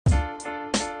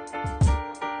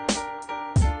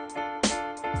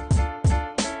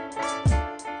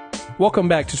Welcome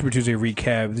back to Super Tuesday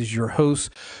Recap. This is your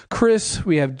host, Chris.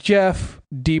 We have Jeff,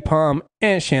 Deepom,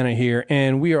 and Shanna here,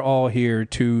 and we are all here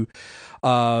to do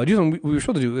something we were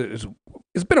supposed to do.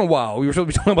 It's been a while. We were supposed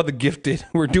to be talking about The Gifted.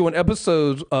 We're doing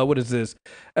episodes, what is this?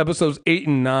 Episodes 8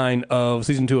 and 9 of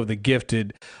season 2 of The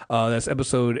Gifted. That's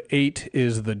episode 8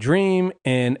 is The Dream,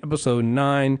 and episode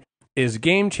 9 is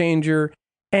Game Changer.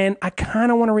 And I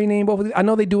kind of want to rename both of these. I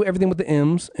know they do everything with the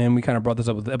M's, and we kind of brought this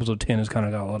up with episode 10. It's kind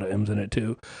of got a lot of M's in it,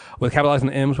 too, with capitalizing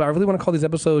the M's. But I really want to call these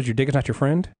episodes Your Dick Is Not Your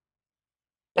Friend.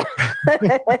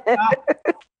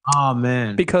 Oh,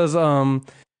 man. Because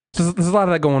there's a lot of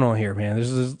that going on here, man.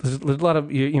 There's a lot of,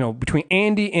 between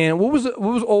Andy and what was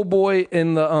old boy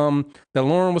in the that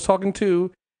Lauren was talking to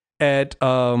at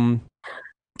Soundwave?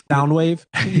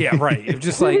 Yeah, right. It's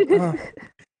just like...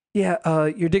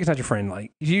 your dick is not your friend.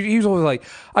 Like he's always like,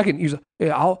 I can use.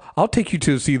 Yeah, I'll take you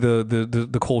to see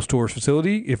the cold storage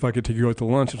facility if I could take you out to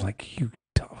lunch. It's like you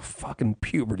fucking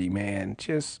puberty, man.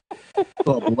 Just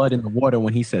saw blood in the water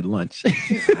when he said lunch.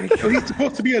 He's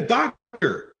supposed to be a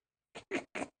doctor,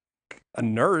 a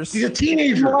nurse. He's a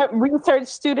teenager. Research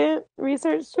student.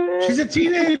 She's a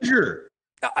teenager.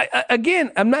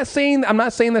 I'm not saying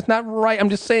that's not right. I'm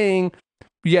just saying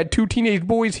you had two teenage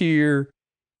boys here.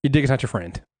 Your dick is not your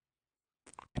friend.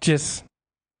 Just,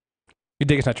 your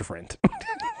dick is not your friend.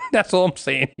 That's all I'm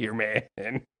saying here, man.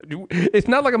 And it's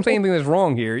not like I'm saying anything that's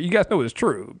wrong here. You guys know it's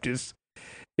true. Just,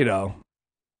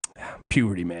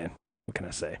 puberty, man. What can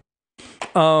I say?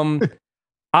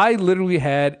 I literally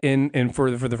had for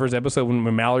the first episode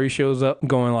when Mallory shows up,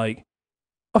 going like,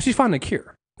 "Oh, she's finding a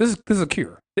cure. This is a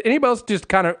cure." Did anybody else just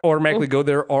kind of automatically go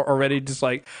there already? Just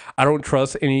like, I don't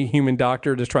trust any human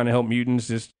doctor just trying to help mutants.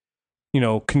 Just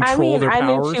control their powers. I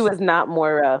knew she was not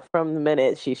Moira from the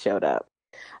minute she showed up.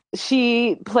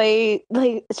 She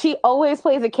always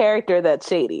plays a character that's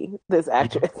shady, this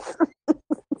actress.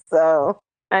 So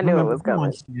I knew it was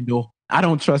coming. I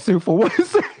don't trust her for 1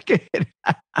 second.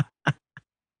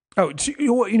 Oh,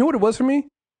 you know what it was for me?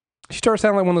 She started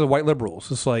sounding like one of the white liberals.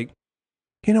 It's like,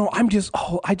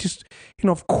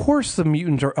 of course the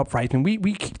mutants are upright and we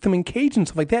keep them in cages and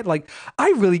stuff like that. Like,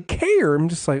 I really care. I'm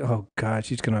just like, oh God,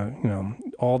 she's gonna,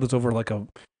 all this over like a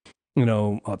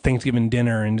Thanksgiving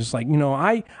dinner and just like,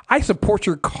 I support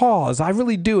your cause. I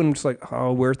really do. And I'm just like,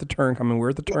 oh, where's the turn coming?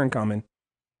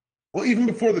 Well, even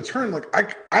before the turn, like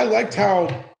I liked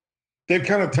how they've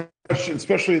kind of touched,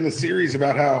 especially in the series,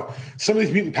 about how some of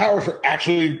these mutant powers are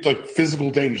actually like physical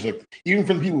dangers, like even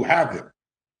for the people who have them.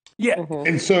 Yeah. Mm-hmm.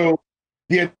 And so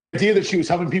the idea that she was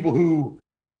helping people who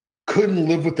couldn't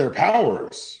live with their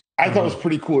powers, I thought was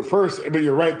pretty cool at first. But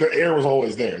you're right, the air was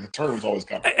always there. The turn was always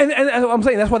coming. And I'm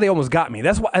saying that's why they almost got me.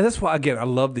 That's why again, I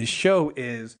love this show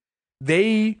is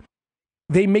they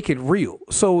make it real.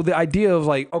 So the idea of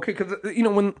like, okay, because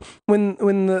when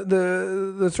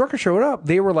the trucker showed up,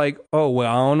 they were like, oh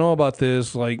well, I don't know about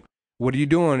this. Like, what are you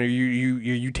doing? Are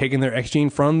you taking their X gene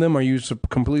from them? Are you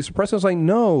completely suppressing? It's like,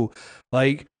 no,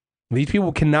 like. These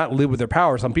people cannot live with their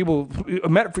powers. Some people, she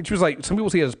was like, some people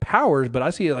see it as powers, but I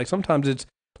see it like sometimes it's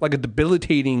like a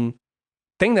debilitating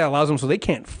thing that allows them so they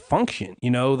can't function.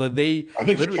 That they. I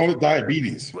think she called it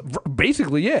diabetes.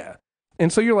 Basically, yeah.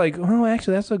 And so you're like, oh,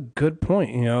 actually, that's a good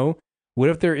point. What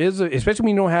if there is, especially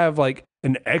when you don't have like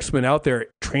an X-Men out there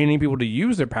training people to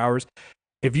use their powers?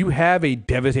 If you have a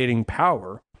devastating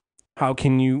power, what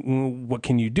can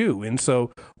you do? And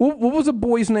so, what was the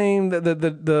boy's name? The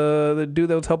dude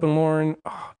that was helping Lauren.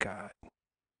 Oh God,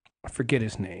 I forget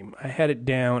his name. I had it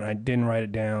down. I didn't write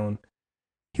it down.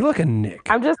 He looked like a Nick.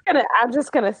 I'm just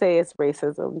gonna say it's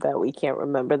racism that we can't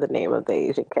remember the name of the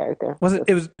Asian character. Was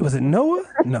it Noah?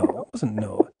 No, it wasn't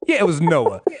Noah. Yeah, it was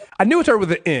Noah. I knew it started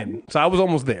with an N, so I was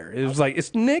almost there. It was like,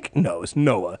 it's Nick? No, it's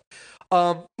Noah.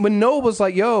 When Noah was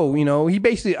like, yo, he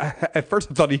basically, at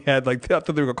first I thought he had, like, I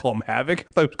thought they were going to call him Havoc. I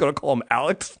thought he was going to call him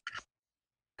Alex.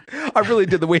 I really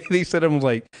did. The way they said him was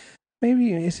like,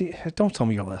 maybe, don't tell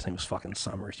me your last name is fucking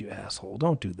Summers, you asshole.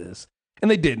 Don't do this. And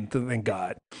they didn't, thank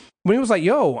God. When he was like,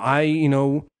 yo,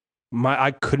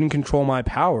 I couldn't control my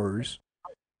powers,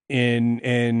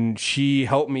 and she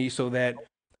helped me so that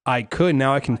I could.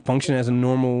 Now I can function as a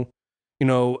normal,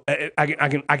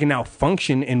 I can now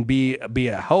function and be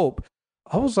a help.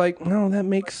 I was like, no, that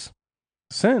makes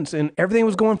sense. And everything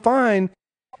was going fine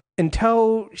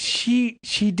until she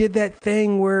did that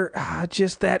thing where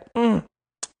just that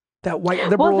white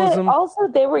liberalism. Well,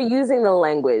 they were using the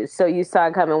language. So you saw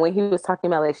it coming when he was talking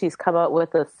about like she's come up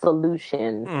with a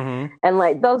solution. Mm-hmm. And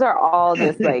like those are all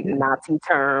just like Nazi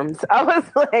terms. I was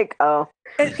like, oh,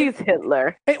 she's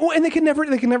Hitler. And they can never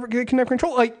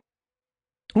control. Like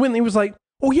when he was like,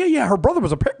 oh yeah, her brother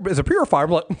is a purifier.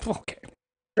 I'm like, okay.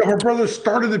 Her brother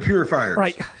started the purifiers.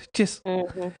 Right. Just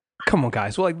come on,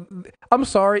 guys. Well, like, I'm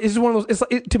sorry. It's just one of those.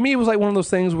 To me, it was like one of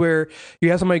those things where you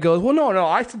have somebody goes, "Well, no.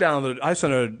 I sit down. I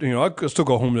could still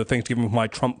go home to Thanksgiving with my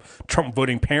Trump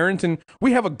voting parents, and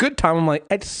we have a good time." I'm like,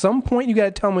 at some point, you got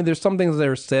to tell me there's some things that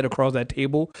are said across that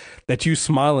table that you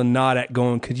smile and nod at,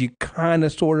 going, because you kind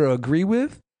of sort of agree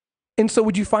with. And so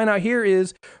what you find out here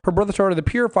is her brother started the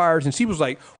purifiers, and she was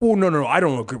like, "Well, no, I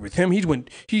don't agree with him. He's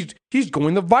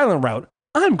going the violent route.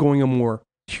 I'm going a more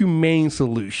humane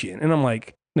solution." And I'm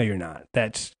like, no, you're not.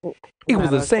 It was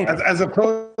the same. As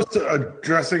opposed to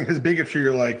addressing his bigotry,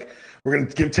 you're like, we're going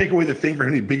to take away the thing for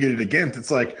him to be bigoted against.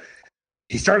 It's like,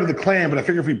 he started the Klan, but I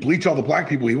figure if we bleach all the black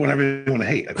people, he won't have anyone to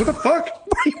hate. Like, what the fuck?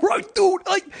 Right, dude.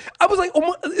 Like, I was like, oh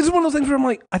my, this is one of those things where I'm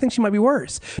like, I think she might be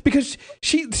worse, because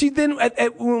she then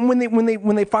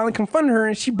when they finally confronted her,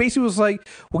 and she basically was like,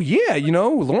 well, yeah,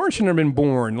 Lauren shouldn't have been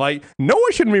born. Like,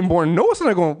 Noah shouldn't have been born. Noah's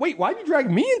not going, wait, why'd you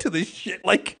drag me into this shit?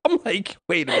 Like, I'm like,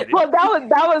 wait a minute. Well, that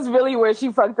was really where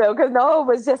she fucked up, because Noah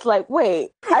was just like, wait,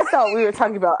 I thought we were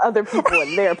talking about other people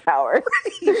and their power.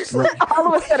 Right.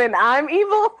 All of a sudden, I'm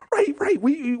evil. Right.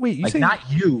 Wait. You like, say not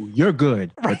you. You're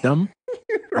good, but them.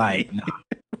 Right. Like, no.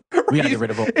 We gotta get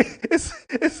rid of them. It's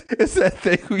that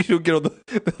thing we don't get on the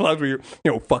lines where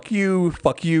you're, fuck you,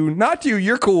 not you,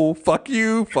 you're cool, fuck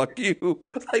you. It's like,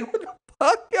 what the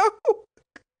fuck, yo?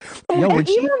 Even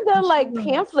the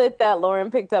pamphlet that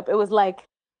Lauren picked up, it was like,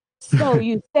 so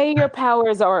you say your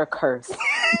powers are a curse.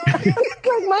 Like,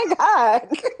 my God.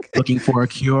 Looking for a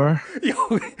cure? Yo,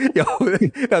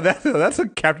 now that's a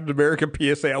Captain America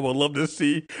PSA I would love to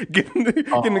see. Getting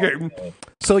the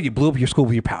so you blew up your school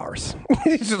with your powers.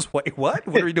 It's just, wait, what?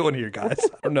 What are we doing here, guys?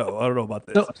 I don't know about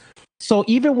this. So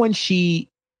even when she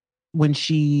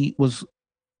was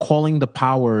calling the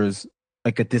powers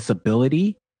like a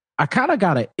disability, I kind of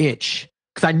got an itch,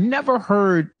 because I never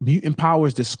heard mutant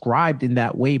powers described in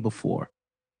that way before.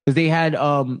 Because they had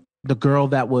the girl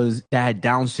that had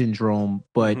Down syndrome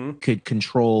but could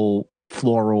control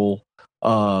floral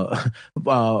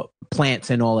plants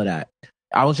and all of that.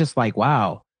 I was just like,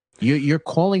 wow, you're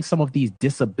calling some of these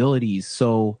disabilities,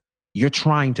 so you're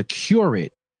trying to cure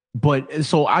it. But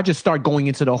so I just start going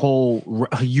into the whole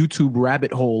YouTube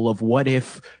rabbit hole of, what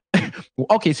if,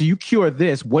 okay, so you cure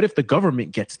this, what if the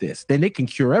government gets this? Then they can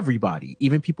cure everybody,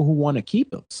 even people who want to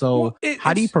keep them. So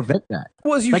how do you prevent that?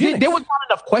 Well, there was not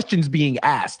enough questions being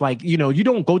asked. Like, you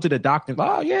don't go to the doctor,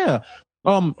 oh yeah,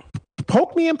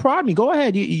 poke me and prod me, go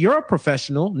ahead, you're a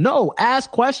professional. No,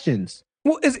 ask questions.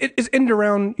 Well, it's in and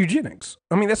around eugenics.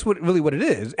 I mean, that's what it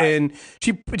is. And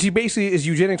she basically is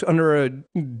eugenics under a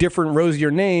different,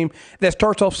 rosier name that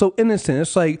starts off so innocent.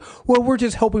 It's like, well, we're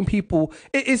just helping people.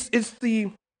 It's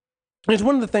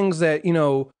one of the things that,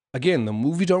 again, the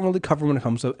movies don't really cover when it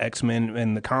comes to X-Men,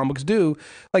 and the comics do.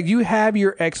 Like, you have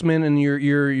your X-Men and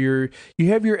you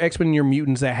have your X-Men and your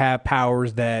mutants that have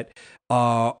powers that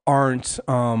aren't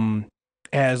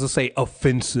as, let's say,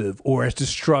 offensive or as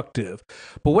destructive.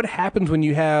 But what happens when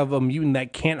you have a mutant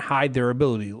that can't hide their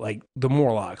ability, like the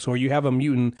Morlocks, or you have a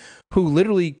mutant who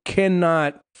literally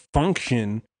cannot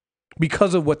function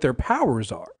because of what their powers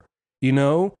are?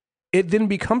 It then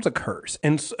becomes a curse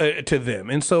and to them.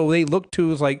 And so they look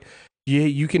to, is like, yeah,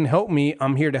 you can help me,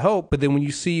 I'm here to help. But then when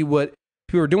you see what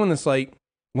people are doing, this, like,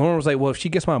 Lauren was like, well, if she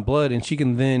gets my blood and she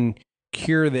can then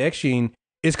cure the X gene,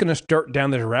 it's going to start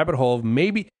down this rabbit hole of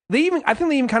maybe I think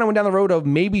they even kind of went down the road of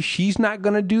maybe she's not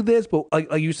going to do this, but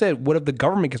like you said, what if the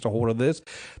government gets a hold of this?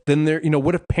 Then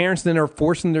what if parents then are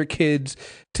forcing their kids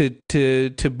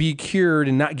to be cured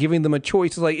and not giving them a choice?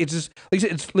 It's like, it's just, like you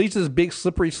said, it leads to this big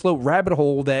slippery slope rabbit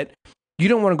hole that you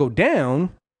don't want to go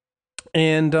down.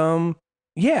 And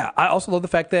I also love the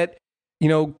fact that,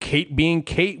 Kate being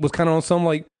Kate was kind of on some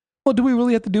like, well, do we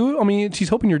really have to do it? I mean, she's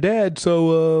helping your dad,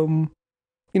 so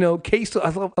Kate still,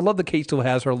 I love that Kate still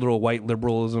has her little white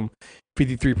liberalism,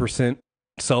 53%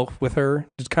 self with her,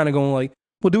 just kind of going like,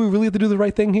 well, do we really have to do the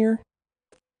right thing here?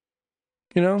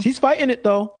 She's fighting it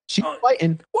though. She's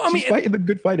fighting. Well, she's fighting the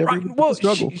good fight every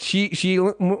struggle. She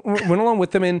went along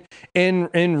with them,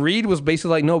 and Reed was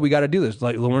basically like, no, we got to do this.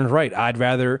 Like, Lauren's right. I'd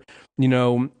rather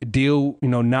deal,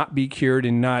 not be cured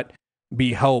and not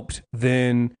be helped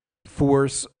than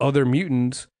force other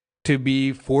mutants to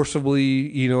be forcibly,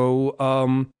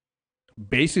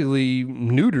 basically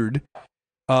neutered.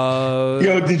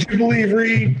 Did you believe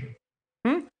Reed?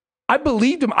 I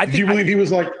believed him. Did you believe he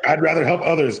was like, I'd rather help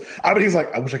others? I mean, he's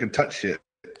like, I wish I could touch shit.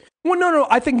 Well, no.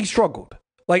 I think he struggled.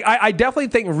 Like, I definitely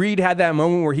think Reed had that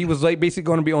moment where he was like basically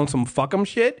going to be on some fuck 'em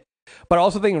shit. But I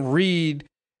also think Reed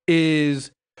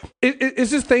is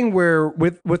it's this thing where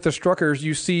with the Struckers,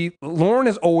 you see Lauren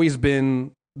has always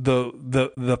been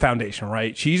the foundation,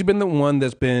 right? She's been the one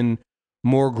that's been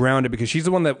more grounded because she's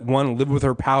the one that lived with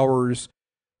her powers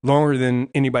longer than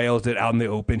anybody else did out in the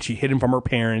open. She hid them from her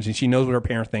parents, and she knows what her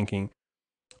parents are thinking.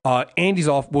 Andy's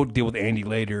off. We'll deal with Andy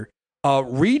later.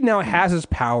 Reed now has his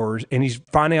powers, and he's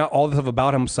finding out all this stuff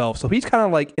about himself. So he's kind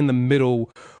of like in the middle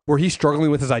where he's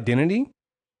struggling with his identity.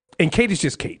 And Kate is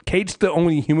just Kate. Kate's the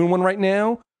only human one right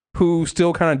now who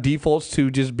still kind of defaults to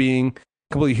just being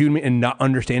completely human and not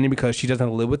understanding because she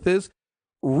doesn't live with this.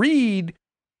 Reed,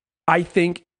 I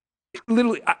think,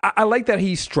 literally, I like that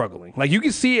he's struggling. Like, you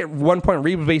can see at one point,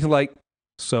 Reed was basically like,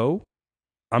 so,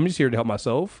 I'm just here to help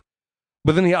myself.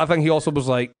 But then I think he also was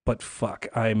like, but fuck,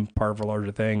 I'm part of a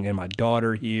larger thing, and my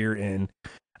daughter here, and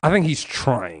I think he's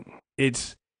trying.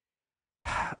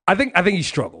 I think he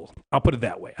struggled. I'll put it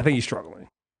that way. I think he's struggling.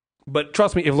 But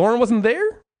trust me, if Lauren wasn't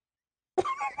there,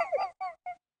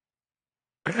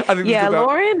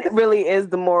 Lauren really is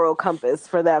the moral compass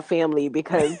for that family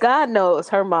because God knows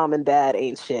her mom and dad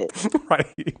ain't shit.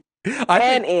 Right.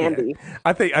 Andy. Yeah.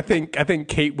 I think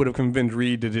Kate would have convinced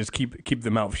Reed to just keep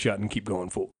the mouth shut and keep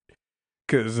going forward.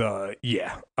 Because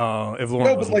if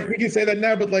Lauren but like there. We can say that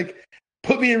now, but like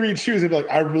put me in Reed's shoes and be like,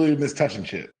 I really miss touching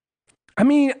shit. I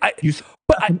mean,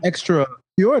 I'm extra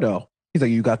pure though. He's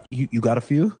like, you got a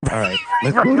few? All right,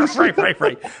 let's do this.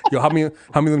 Right. Yo, how many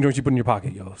of them joints you put in your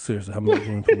pocket? Yo, seriously, how many of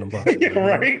them you put in the pocket? Yeah,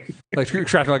 right. Like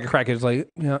tracking like a crackhead. It's like,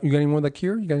 you got any more of that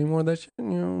cure? You got any more of that shit? Let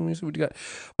me see what you got.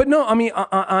 But no, I mean,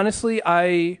 honestly,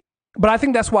 I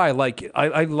think that's why I like it.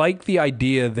 I like the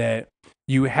idea that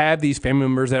you have these family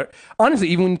members that, honestly,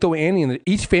 even when you throw Annie in,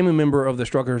 each family member of the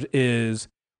Struckers is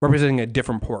representing a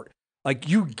different part. Like,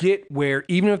 you get where,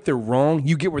 even if they're wrong,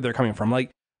 you get where they're coming from. Like,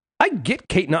 I get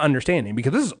Kate not understanding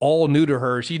because this is all new to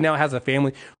her. She now has a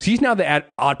family. She's now the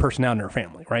odd person out in her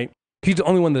family, right? She's the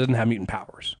only one that doesn't have mutant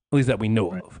powers, at least that we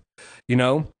know of, you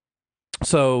know?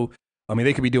 So, I mean,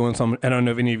 they could be doing some, I don't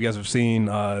know if any of you guys have seen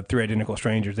Three Identical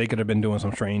Strangers. They could have been doing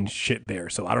some strange shit there.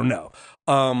 So, I don't know.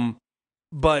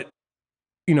 But,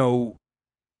 you know,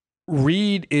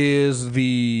 Reed is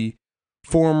the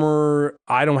former,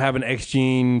 I don't have an X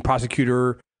gene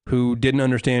prosecutor who didn't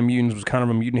understand mutants, was kind of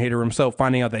a mutant hater himself,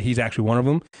 finding out that he's actually one of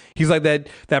them. He's like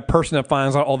that person that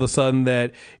finds out all of a sudden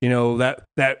that, you know,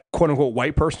 that quote unquote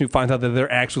white person who finds out that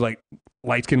they're actually like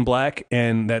light skinned black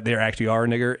and that they actually are a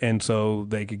nigger, and so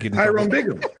they could get Tyrone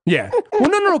Bigham. Yeah. Well,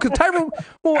 no, because Tyrone.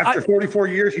 Well, after 44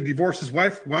 years, he divorced his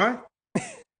wife. Why? He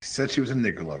said she was a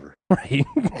nigger lover. Right.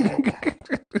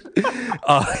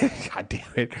 God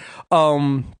damn it.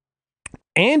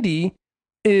 Andy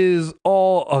is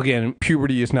all, again,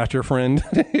 puberty is not your friend.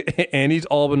 And he's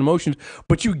all in emotions,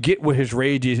 but you get what his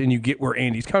rage is and you get where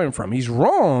Andy's coming from. He's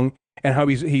wrong and how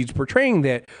he's portraying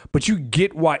that, but you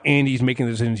get why Andy's making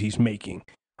the decisions he's making.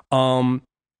 And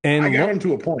I got him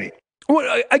to a point.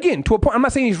 Well, again, to a point. I'm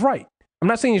not saying he's right.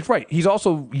 He's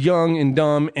also young and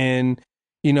dumb, and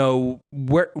you know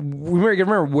we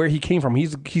remember where he came from.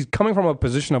 He's coming from a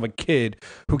position of a kid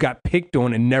who got picked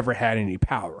on and never had any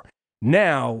power.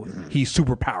 Now he's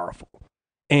super powerful,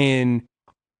 and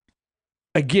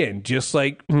again, just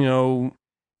like you know,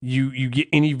 you get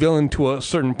any villain to a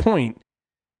certain point,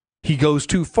 he goes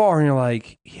too far, and you're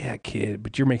like, yeah, kid,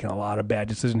 but you're making a lot of bad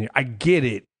decisions here. I get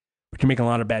it, but you're making a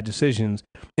lot of bad decisions.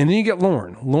 And then you get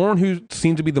Lauren, who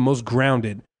seems to be the most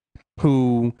grounded,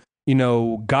 who you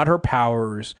know got her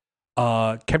powers,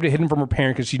 kept it hidden from her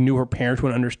parents because she knew her parents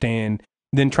wouldn't understand.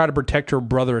 Then tried to protect her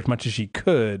brother as much as she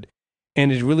could. And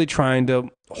is really trying to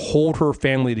hold her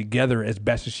family together as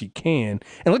best as she can.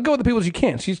 And let go of the people she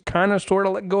can. She's kind of sort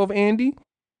of let go of Andy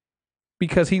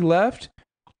because he left.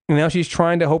 And now she's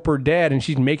trying to help her dad. And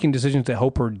she's making decisions to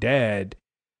help her dad,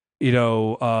 you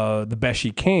know, the best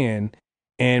she can.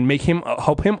 And make him,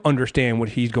 help him understand what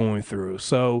he's going through.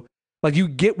 So, like, you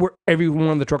get where every one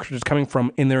of the Truckers is coming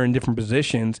from and they're in different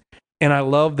positions. And I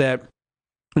love that,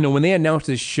 you know, when they announced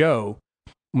this show,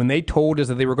 when they told us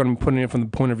that they were going to be putting it from the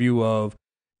point of view of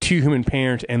two human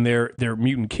parents and their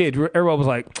mutant kids, everybody was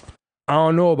like, I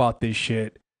don't know about this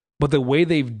shit. But the way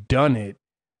they've done it,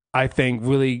 I think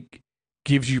really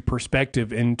gives you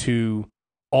perspective into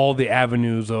all the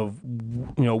avenues of,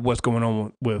 you know, what's going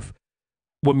on with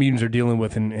what mutants are dealing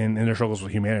with in their struggles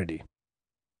with humanity.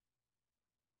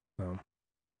 So,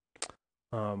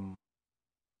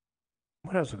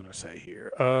 what else was I going to say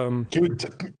here?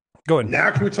 Go ahead. Now,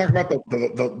 can we talk about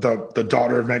the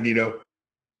daughter of Magneto?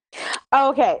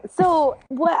 Okay, so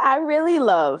what I really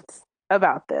loved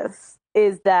about this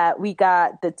is that we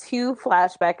got the 2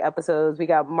 flashback episodes. We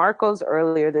got Marco's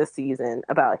earlier this season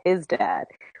about his dad,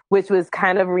 which was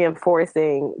kind of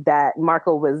reinforcing that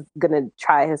Marco was going to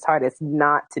try his hardest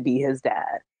not to be his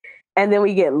dad. And then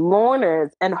we get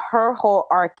Lorna's, and her whole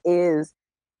arc is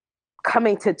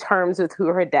coming to terms with who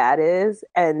her dad is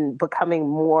and becoming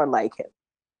more like him.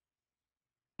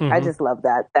 I just love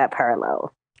that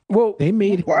parallel. Well, they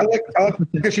made. Well, I like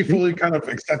that she fully kind of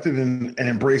accepted and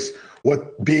embraced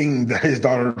what being his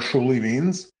daughter truly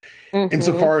means.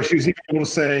 Insofar as she was even able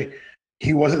to say,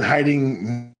 he wasn't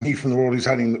hiding me from the world. Wasn't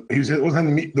hiding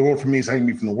the world from me. He's hiding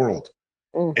me from the world.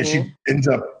 And she ends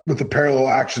up with the parallel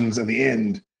actions at the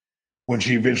end when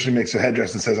she eventually makes a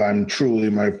headdress and says, "I'm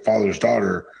truly my father's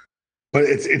daughter." But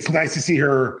it's nice to see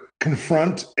her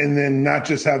confront and then not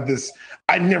just have this,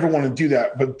 I never want to do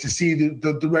that, but to see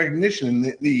the recognition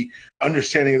and the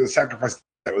understanding of the sacrifice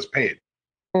that was paid.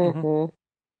 No,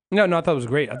 I thought it was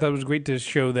great. I thought it was great to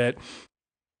show that,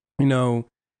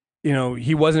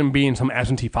 he wasn't being some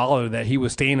absentee father, that he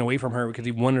was staying away from her because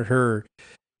he wanted her,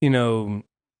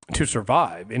 to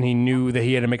survive. And he knew that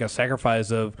he had to make a sacrifice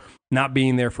of not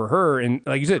being there for her. And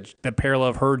like you said, the parallel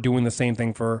of her doing the same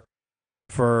thing for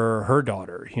her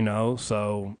daughter,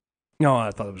 So, no,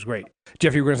 I thought it was great.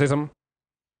 Jeff, you were going to say something?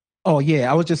 Oh,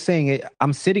 yeah. I was just saying it.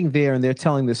 I'm sitting there and they're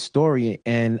telling this story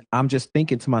and I'm just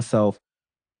thinking to myself,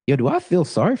 yo, do I feel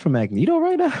sorry for Magneto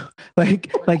right now?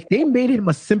 like they made him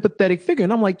a sympathetic figure.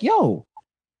 And I'm like, yo,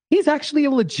 he's actually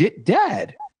a legit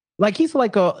dad. Like he's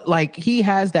he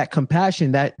has that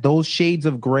compassion, that those shades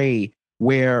of gray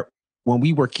where when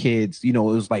we were kids, it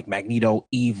was like Magneto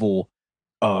evil,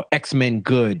 X-Men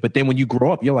good. But then when you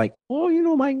grow up, you're like, oh,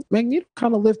 Magneto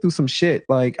kind of lived through some shit.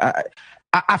 Like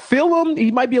I feel him.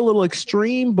 He might be a little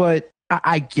extreme, but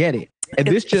I get it. And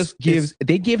this just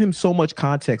they give him so much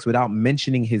context without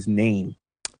mentioning his name.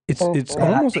 It's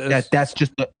almost that's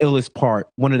just the illest part,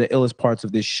 one of the illest parts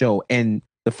of this show. And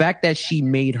the fact that she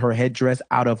made her headdress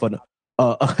out of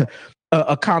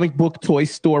a comic book toy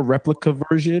store replica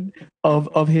version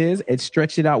of his and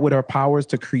stretched it out with her powers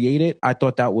to create it, I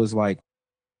thought that was like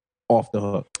off the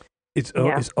hook. It's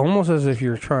almost as if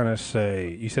you're trying to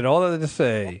say, you said all that to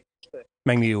say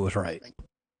Magneto was right,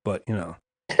 but I'm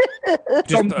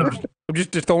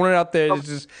just throwing it out there.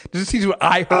 Just see what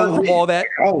I heard from all that.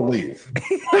 I'll leave.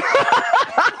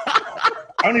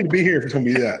 I don't need to be here if it's going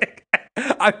to be that.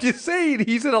 I'm just saying,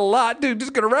 he said a lot, dude.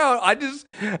 Just get around.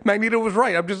 Magneto was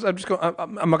right. I'm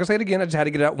not gonna say it again. I just had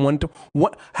to get it out one.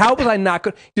 How was I not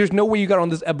good? There's no way you got on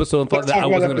this episode and thought that I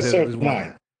was going to say this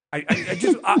one. I'm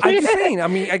just saying. I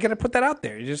mean, I got to put that out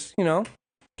there. Just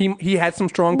he had some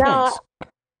strong points.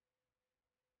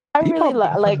 I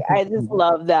really I just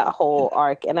love that whole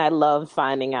arc, and I love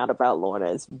finding out about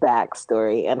Lorna's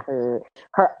backstory and her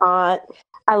aunt.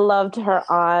 I loved her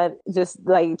aunt just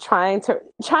like trying to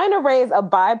raise a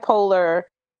bipolar,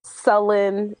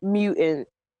 sullen mutant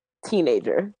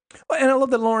teenager. And I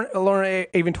love that Lorna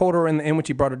even told her in the end when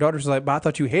she brought her daughter, she's like, "But I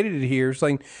thought you hated it here." It's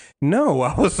like, no,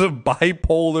 I was a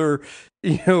bipolar,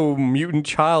 mutant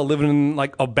child living in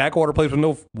like a backwater place with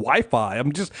no Wi-Fi.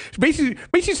 I'm just basically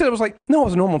said it was like, no, I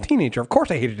was a normal teenager. Of course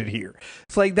I hated it here.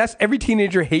 It's like that's every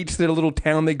teenager hates their little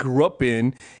town they grew up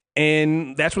in,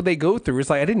 and that's what they go through. It's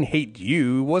like I didn't hate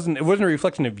you. It wasn't a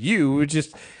reflection of you. It was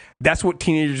just that's what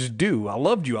teenagers do. I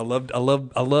loved you. I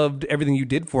loved everything you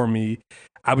did for me.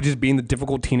 I was just being the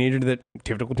difficult teenager that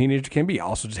typical teenager can be. I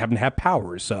also just happen to have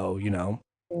powers. So,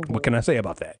 what can I say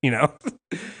about that? So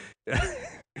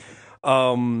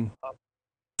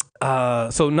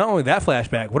not only that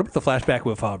flashback, what about the flashback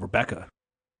with Rebecca?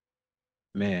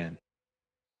 Man.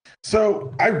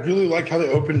 So I really like how they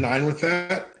opened 9 with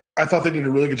that. I thought they did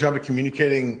a really good job of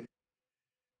communicating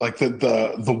like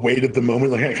the weight of the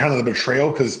moment, like kind of the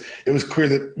betrayal, because it was clear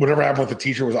that whatever happened with the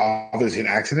teacher was obviously an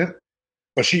accident.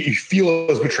 But you feel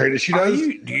as betrayed as she does. Are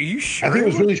you sure? I think it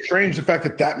was really strange the fact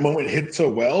that moment hit so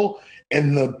well,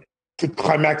 and the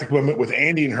climactic moment with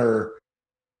Andy and her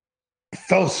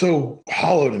felt so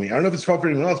hollow to me. I don't know if it's felt for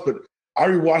anyone else, but I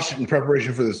rewatched it in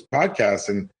preparation for this podcast,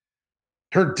 and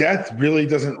her death really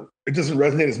doesn't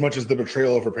resonate as much as the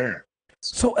betrayal of her parent.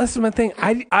 So that's my thing.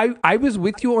 I was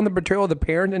with you on the betrayal of the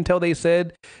parent until they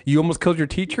said you almost killed your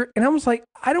teacher, and I was like,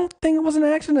 I don't think it was an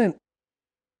accident.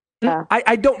 Yeah.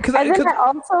 I don't because I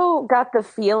also got the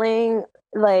feeling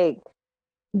like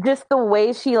just the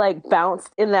way she like bounced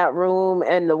in that room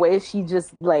and the way she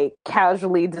just like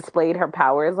casually displayed her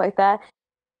powers like that.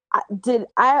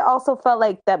 I also felt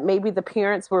like that maybe the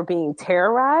parents were being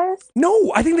terrorized.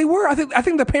 No, I think they were. I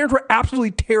think the parents were absolutely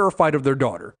terrified of their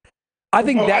daughter. I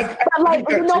think that. I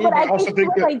think she was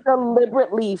like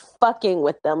deliberately fucking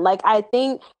with them. Like I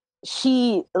think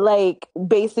she like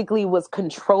basically was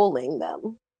controlling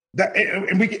them. That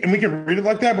and we can read it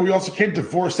like that, but we also can't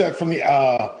divorce that from the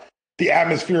the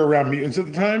atmosphere around mutants at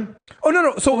the time. Oh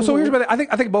no. So here's about it. I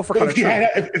think both are kind of true.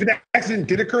 If an accident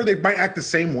did occur, they might act the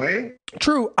same way.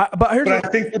 True, but I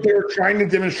think what they were trying to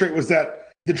demonstrate was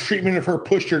that the treatment of her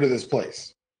pushed her to this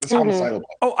place. This homicidal.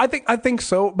 Oh, I think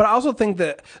so, but I also think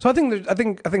that. So I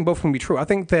think both can be true. I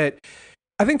think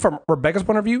from Rebecca's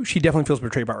point of view, she definitely feels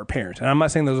betrayed by her parents, and I'm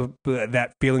not saying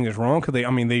that feeling is wrong because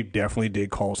they definitely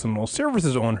did call some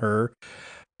services on her.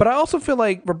 But I also feel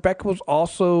like Rebecca was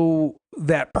also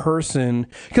that person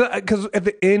because at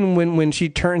the end when she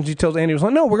tells Andy, was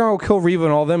like, no, we're gonna go kill Reva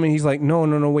and all them, and he's like, no,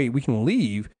 wait, we can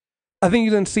leave. I think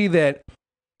you then see that.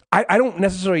 I don't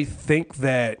necessarily think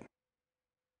that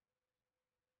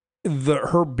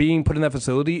her being put in that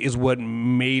facility is what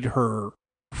made her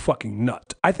fucking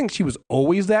nuts. I think she was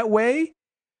always that way,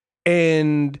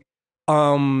 and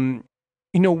when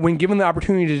given the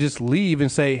opportunity to just leave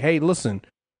and say, hey, listen.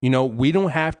 We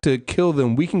don't have to kill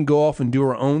them. We can go off and do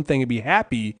our own thing and be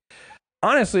happy.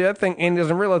 Honestly, I think Andy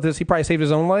doesn't realize this. He probably saved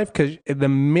his own life because the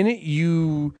minute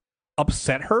you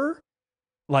upset her,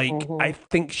 I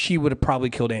think she would have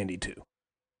probably killed Andy too.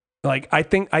 I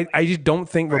just don't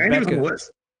think Rebecca. Andy was on the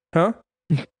list. Huh?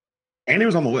 Andy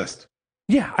was on the list.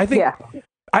 Yeah, I think. Yeah.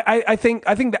 I think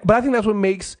that, but I think that's what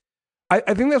makes.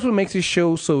 I think that's what makes this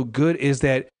show so good is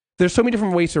that. There's so many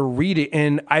different ways to read it,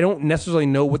 and I don't necessarily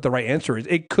know what the right answer is.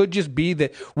 It could just be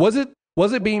that was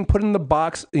it being put in the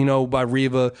box, by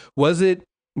Reva? Was it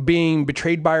being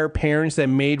betrayed by her parents that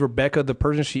made Rebecca the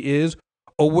person she is,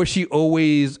 or was she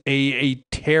always a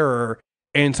terror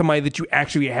and somebody that you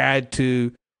actually had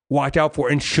to watch out for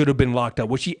and should have been locked up?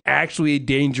 Was she actually a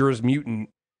dangerous mutant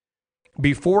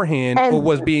beforehand, or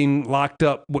was being locked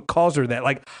up what caused her that?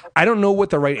 I don't know what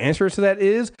the right answer to that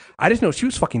is. I just know she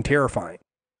was fucking terrifying.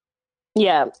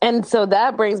 Yeah, and so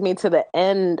that brings me to the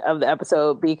end of the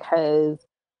episode because,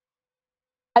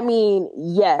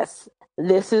 yes,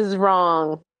 this is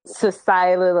wrong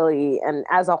societally and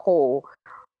as a whole,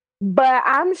 but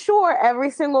I'm sure every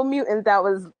single mutant that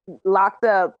was locked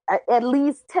up, at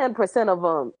least 10% of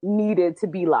them needed to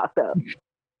be locked up. Yeah.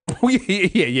 We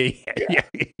can't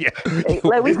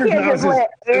just let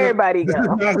everybody go. This is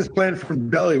not his plan from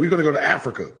Belly. We're going to go to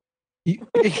Africa.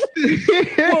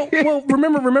 well,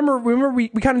 remember, we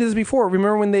kind of did this before.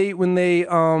 Remember when they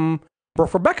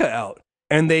broke Rebecca out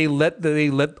and they let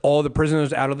all the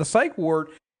prisoners out of the psych ward,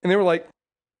 and they were like,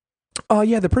 "Oh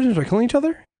yeah, the prisoners are killing each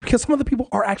other because some of the people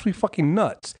are actually fucking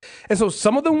nuts," and so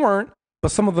some of them weren't, but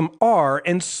some of them are,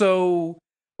 and so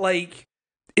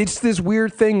it's this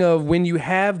weird thing of when you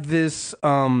have this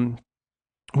honestly,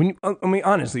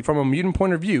 from a mutant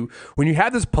point of view, when you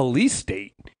have this police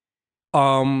state,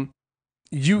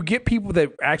 you get people that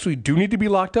actually do need to be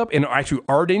locked up and actually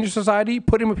are a dangerous society,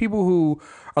 put in with people who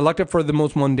are locked up for the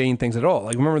most mundane things at all.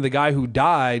 Remember the guy who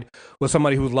died was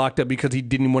somebody who was locked up because he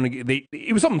didn't want to get,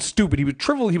 it was something stupid. He was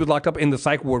trivial. He was locked up in the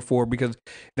psych ward for because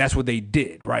that's what they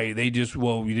did, right? They just,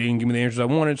 you didn't give me the answers I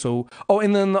wanted. So,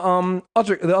 and then the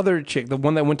other chick, the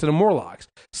one that went to the Morlocks,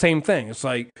 same thing. It's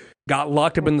got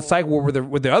locked up in the psych ward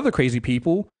with the other crazy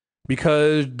people.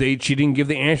 Because she didn't give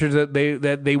the answers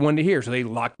that they wanted to hear, so they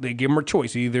give them a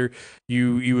choice: either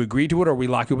you agree to it, or we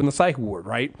lock you up in the psych ward,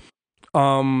 right?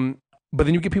 But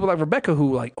then you get people like Rebecca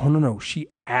who oh no, she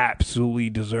absolutely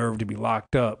deserved to be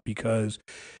locked up because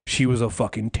she was a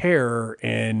fucking terror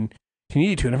and she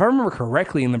needed to. And if I remember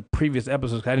correctly, in the previous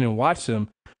episodes, I didn't watch them.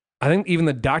 I think even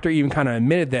the doctor even kind of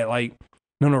admitted that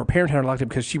no, her parents had her locked up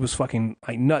because she was fucking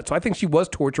nuts. So I think she was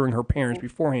torturing her parents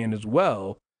beforehand as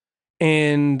well.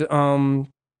 And remember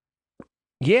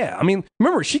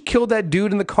she killed that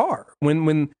dude in the car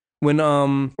when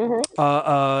John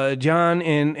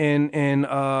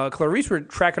and Clarice were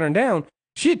tracking her down.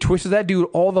 She had twisted that dude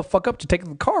all the fuck up to take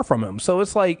the car from him. So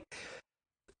it's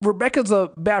Rebecca's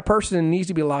a bad person and needs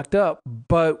to be locked up.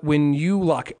 But when you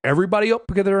lock everybody up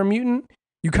because they're a mutant,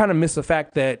 you kind of miss the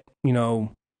fact that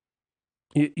you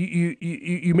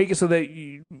make it so that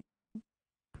you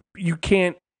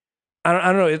can't.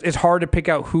 I don't know. It's hard to pick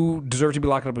out who deserves to be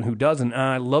locked up and who doesn't. And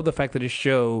I love the fact that this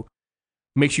show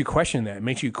makes you question that. It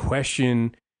makes you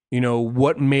question,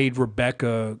 what made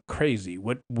Rebecca crazy?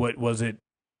 What was it?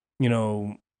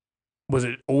 Was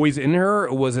it always in her,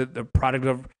 or was it the product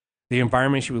of the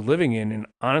environment she was living in? And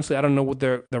honestly, I don't know what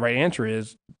the right answer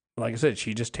is. Like I said,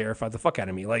 she just terrified the fuck out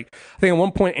of me. I think at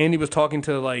one point Andy was talking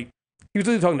to he was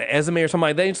literally talking to Esme or something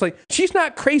like that. And it's she's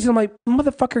not crazy. I'm like,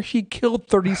 motherfucker, she killed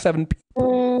 37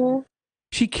 people.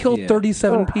 She killed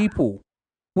 37 people.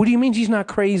 What do you mean she's not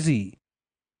crazy?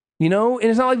 And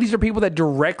it's not like these are people that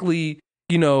directly,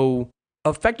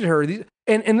 affected her.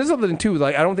 And this other thing too,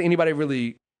 I don't think anybody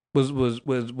really was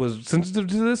sensitive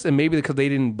to this, and maybe because they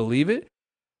didn't believe it.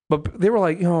 But they were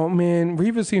like, oh man,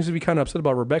 Reva seems to be kind of upset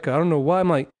about Rebecca. I don't know why. I'm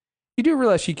like, you do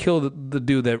realize she killed the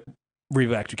dude that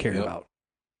Reva actually cared about.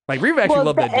 Like Reva actually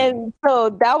loved that dude. And so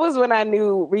that was when I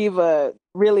knew Reva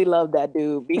really loved that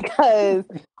dude, because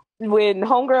when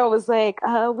homegirl was like,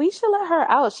 we should let her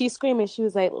out, she's screaming. She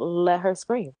was like, let her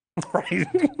scream.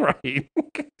 Right.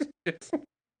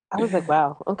 I was like,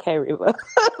 wow, okay, Reva.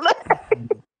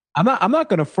 I'm not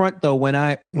gonna front though. When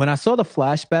I saw the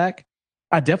flashback,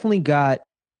 I definitely got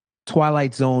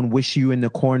Twilight Zone "Wish You in the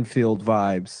Cornfield"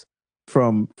 vibes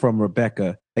from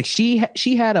Rebecca. Like she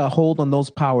had a hold on those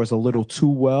powers a little too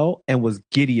well and was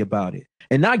giddy about it.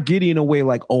 And not giddy in a way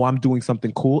like, oh, I'm doing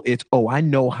something cool. It's, oh, I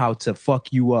know how to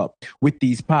fuck you up with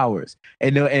these powers.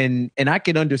 And I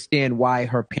can understand why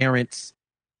her parents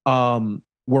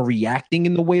were reacting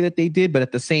in the way that they did, but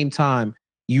at the same time,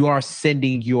 you are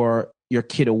sending your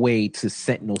kid away to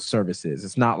Sentinel services.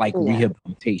 It's not like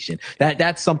rehabilitation.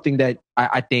 That's something that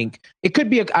I think it could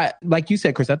be like you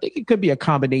said, Chris, I think it could be a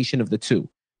combination of the two.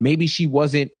 Maybe she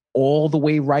wasn't all the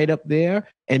way right up there,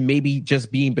 and maybe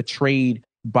just being betrayed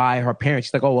by her parents.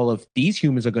 She's like, oh, well, if these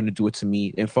humans are going to do it to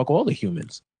me, then fuck all the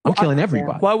humans. I'm killing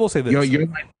everybody. Well, I will say this. Your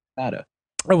life matter.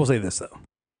 I will say this, though.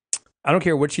 I don't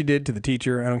care what she did to the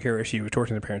teacher. I don't care if she was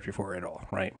torturing the parents before at all,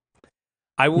 right?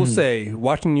 I will say,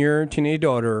 watching your teenage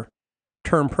daughter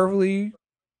turn perfectly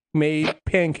made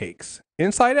pancakes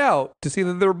inside out to see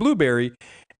that they're blueberry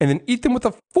and then eat them with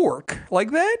a fork like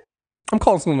that, I'm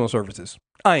calling Subliminal Services.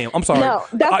 I am. I'm sorry. No,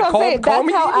 that's what I'm saying.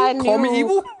 That's how I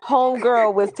knew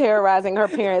homegirl was terrorizing her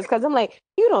parents, because I'm like,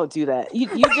 you don't do that. You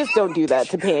just don't do that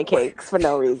to pancakes for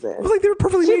no reason. I was like, they were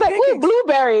perfectly She's made like, pancakes. ooh,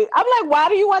 blueberry. I'm like, why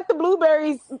do you want the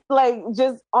blueberries like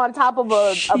just on top of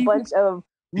a bunch of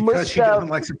because she doesn't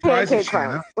like surprises,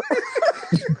 Shanna.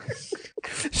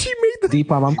 She made the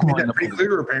Deepam. I'm calling that pretty clear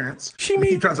to her parents. She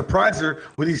keep trying to surprise her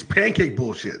with these pancake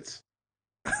bullshits.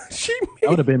 That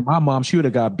would have been my mom. She would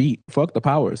have got beat. Fuck the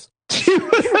powers. She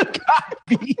would have got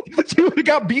beat. She would have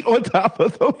got beat on top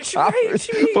of those powers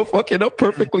for fucking up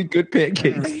perfectly good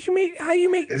pancakes. How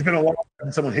you make? It's been a long time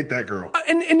since someone hit that girl.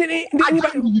 And I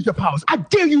dare you to use your powers. I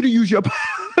dare you to use your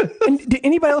powers. And did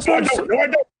anybody else notice? No, I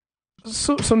don't.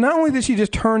 So not only did she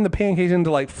just turn the pancakes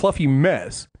into like fluffy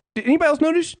mess, did anybody else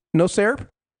notice? No syrup.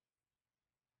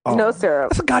 Oh. No syrup.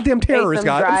 That's a goddamn terrorist,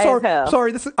 guy. I'm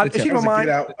sorry. This is she don't mind.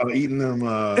 Get out eating them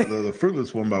the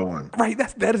fruitless one by one. Right.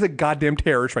 That is a goddamn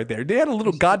terrorist right there. They had a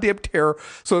little goddamn terror.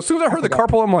 So as soon as I heard the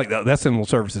carpool, I'm like, that's Sentinel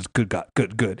Services. Good God.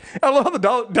 Good. I love how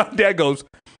the dad goes.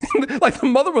 Like the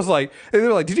mother was like, they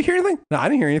were like, did you hear anything? No, I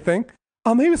didn't hear anything.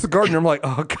 Oh, maybe it's the gardener. I'm like,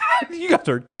 oh God, you guys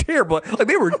are terrible. Like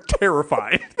they were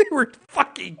terrified. They were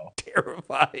fucking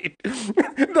terrified.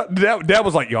 Dad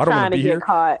was like, yo, I don't want to be here.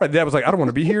 Dad was like, I don't want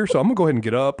to be here, so I'm gonna go ahead and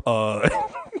get up.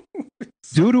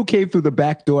 Dude who came through the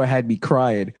back door had me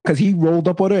crying because he rolled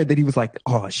up on her and then he was like,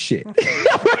 oh shit.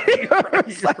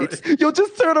 Like, yo,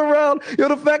 just turn around. Yo,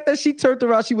 the fact that she turned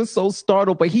around, she was so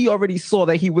startled, but he already saw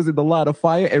that he was in the line of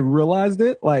fire and realized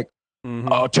it. Like,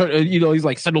 he's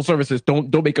like, Sentinel Services,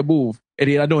 don't make a move. And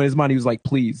I know in his mind he was like,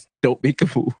 please don't make a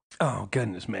move. Oh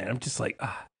goodness, man. I'm just like,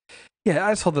 yeah.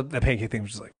 I saw the pancake thing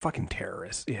was just like fucking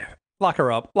terrorist. Yeah, lock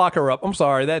her up. I'm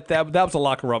sorry, that was a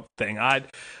lock her up thing.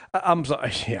 I'm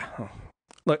sorry. Yeah,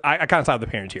 look, I kind of side with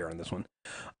the parents here on this one.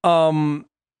 All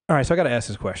right, so I got to ask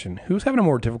this question: who's having a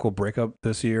more difficult breakup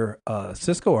this year,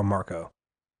 Cisco or Marco?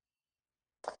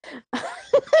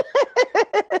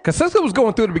 Because Cisco was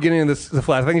going through the beginning of the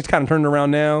flash. I think he's kind of turned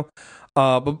around now.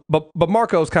 But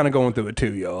Marco's kind of going through it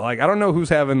too, yo. Like I don't know who's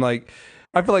having like.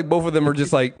 I feel like both of them are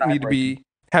just like need to be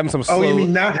having some. Slow... Oh, you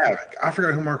mean not Havoc? I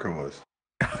forgot who Marco was.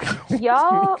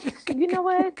 Y'all, you know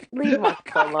what? Leave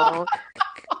Marco alone.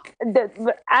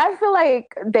 I feel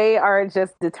like they are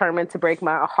just determined to break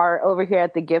my heart over here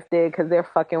at the Gifted because they're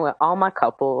fucking with all my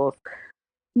couples.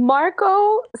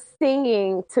 Marco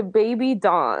singing to Baby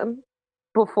Dawn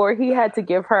before he had to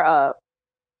give her up,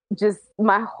 just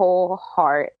my whole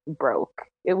heart broke.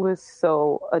 It was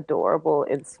so adorable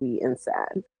and sweet and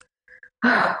sad.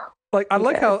 Like I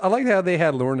like how they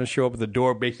had Lorna show up at the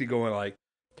door, basically going like,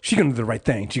 she's gonna do the right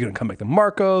thing. She's gonna come back to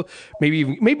Marco. Maybe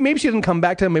she doesn't come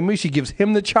back to him. Maybe she gives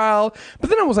him the child. But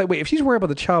then I was like, wait, if she's worried about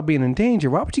the child being in danger,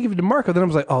 why would she give it to Marco? Then I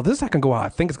was like, oh, this is not gonna go how I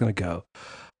think it's gonna go.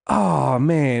 Oh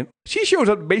man, she shows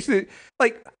up basically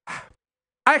like.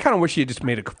 I kind of wish she had just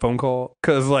made a phone call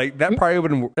because like that probably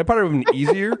would have been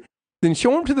easier than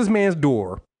showing up to this man's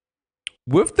door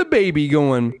with the baby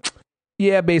going,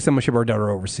 yeah, based on my ship our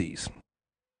daughter overseas.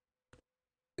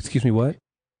 Excuse me, what?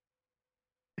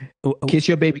 Kiss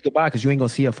your baby goodbye because you ain't gonna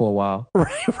see her for a while.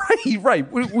 Right.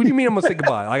 What do you mean I'm gonna say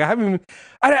goodbye? Like I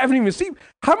haven't even seen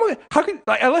how could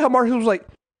like I like how Marcus was like,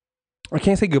 I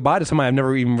can't say goodbye to somebody I've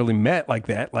never even really met like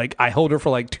that. Like I hold her for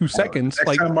like 2 seconds. Next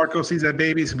Like time Marco sees that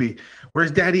baby, it's gonna be,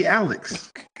 "Where's Daddy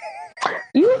Alex?"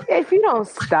 If you don't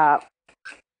stop,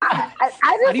 I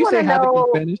How do just you want say to have it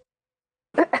know. in Spanish?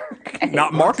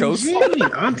 not Marcos.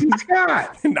 Auntie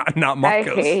Scott. not I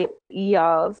Marcos. hate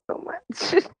y'all so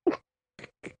much.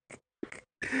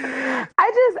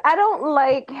 I don't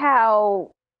like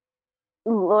how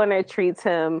Lorna treats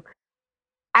him.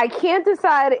 I can't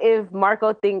decide if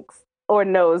Marco thinks or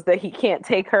knows that he can't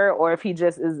take her, or if he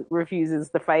just refuses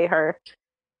to fight her.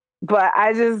 But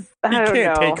I don't know.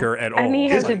 Can't take her at all. I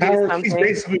need His him to do power, something. he's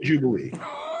basically Jubilee.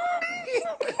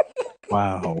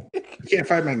 Wow. You can't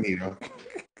fight Magneto.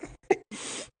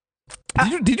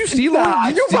 Did you see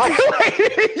Lorna? You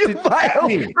violated. You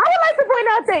violated. I would like to point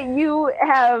out that you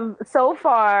have so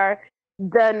far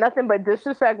done nothing but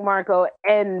disrespect Marco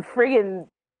and friggin'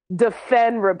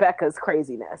 defend Rebecca's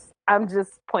craziness. I'm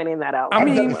just pointing that out. I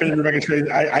mean, Rebecca's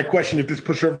crazy. I question if this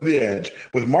puts her over the edge.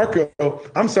 With Marco,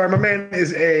 I'm sorry, my man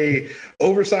is a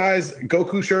oversized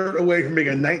Goku shirt away from being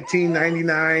a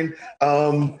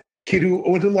 1999 kid who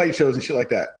went to light shows and shit like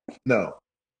that. No.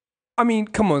 I mean,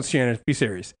 come on, Shannon, be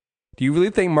serious. Do you really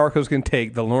think Marco's going to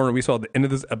take the Lorna we saw at the end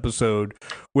of this episode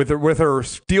with her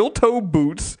steel-toe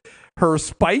boots, her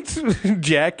spiked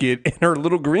jacket, and her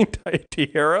little green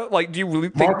tiara? Like, do you really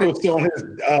think Marco's still on his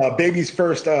baby's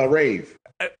first rave?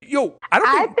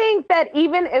 I think that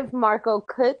even if Marco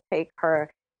could take her,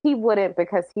 he wouldn't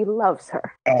because he loves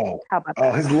her. Oh, how about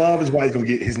that? His love is why he's going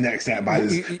to get his neck snapped by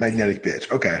this magnetic bitch.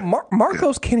 Okay.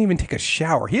 Marcos can't even take a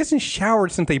shower. He hasn't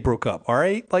showered since they broke up, all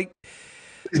right? Like,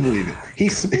 please believe it.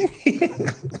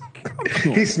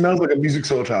 He smells like a Music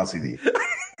Soul Child CD.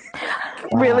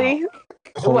 Really?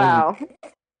 Wow.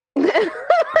 Is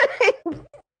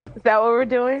that what we're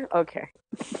doing? Okay.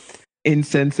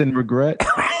 Incense and regret.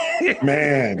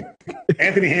 Man,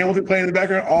 Anthony Hamilton playing in the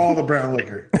background, all the brown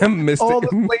liquor.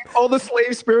 all the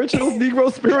slave spirituals,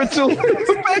 Negro spirituals.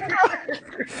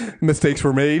 Mistakes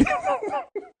were made.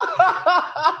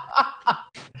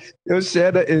 Yo,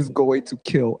 Shanna is going to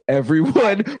kill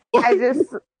everyone. I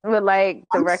just would like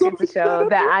the record to show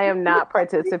that I am not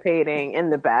participating in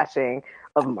the bashing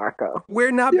of Marco. We're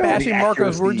not bashing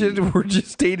Marcos. We're just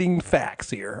stating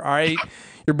facts here. All right,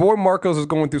 your boy Marcos is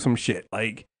going through some shit.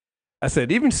 Like I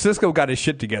said, even Cisco got his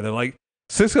shit together. Like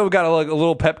Cisco got a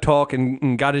little pep talk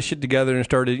and got his shit together and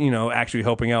started, actually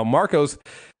helping out. Marcos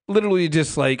literally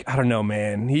just like, I don't know,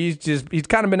 man. He's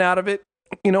kind of been out of it,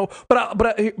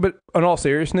 But in all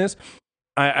seriousness,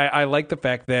 I like the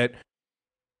fact that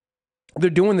they're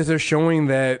doing this. They're showing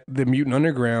that the Mutant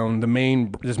Underground,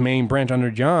 this main branch under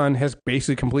John, has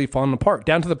basically completely fallen apart.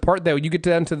 Down to the part that you get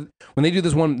down to when they do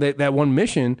this one that one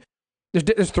mission.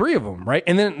 There's 3 of them, right?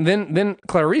 And then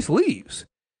Clarice leaves,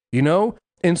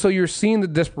 and so you're seeing the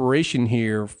desperation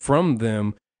here from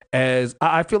them. As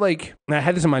I feel like, and I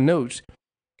had this in my notes,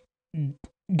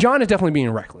 John is definitely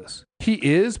being reckless. He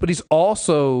is, but he's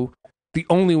also the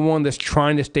only one that's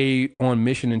trying to stay on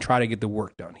mission and try to get the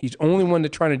work done. He's the only one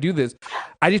that's trying to do this.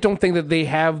 I just don't think that they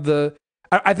have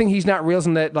I think he's not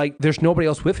realizing that, like, there's nobody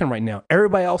else with him right now.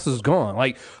 Everybody else is gone.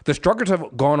 Like, the Struckers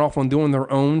have gone off on doing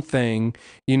their own thing.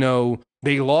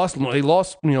 They lost,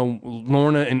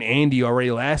 Lorna and Andy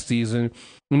already last season.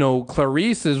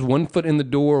 Clarice is 1 foot in the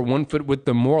door, 1 foot with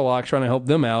the Morlocks trying to help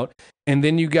them out. And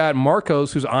then you got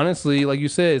Marcos, who's honestly, like you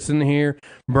said, sitting here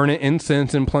burning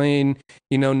incense and playing,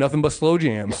 nothing but slow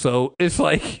jams. So it's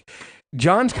like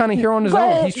John's kind of here on his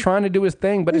own. He's trying to do his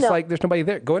thing, but it's like there's nobody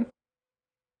there. Go ahead.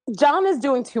 John is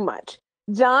doing too much.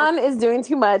 John is doing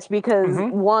too much because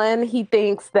one, he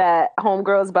thinks that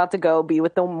Homegirl is about to go be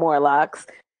with the Morlocks.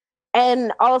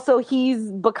 And also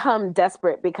he's become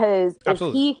desperate because if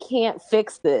he can't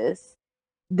fix this,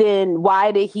 then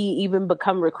why did he even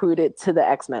become recruited to the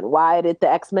X-Men? Why did the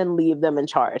X-Men leave them in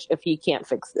charge if he can't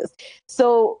fix this?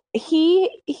 So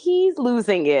he's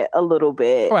losing it a little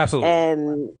bit. Oh, absolutely.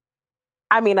 And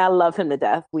I mean, I love him to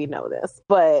death. We know this,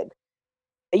 but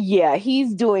yeah,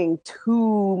 he's doing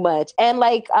too much. And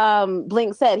like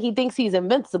Blink said, he thinks he's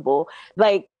invincible.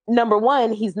 Like, number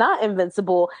one, he's not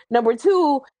invincible. Number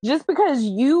two, just because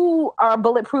you are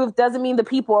bulletproof doesn't mean the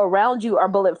people around you are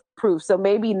bulletproof. So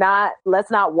maybe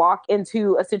let's not walk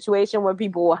into a situation where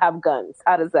people will have guns.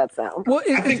 How does that sound? Well,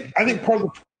 I think part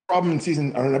of the problem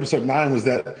in episode 9 was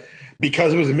that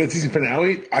because it was a mid-season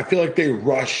finale, I feel like they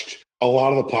rushed a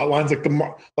lot of the plot lines,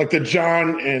 like the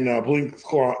John and Blink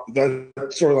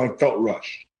that storyline felt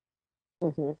rushed.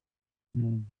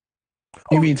 Mm-hmm.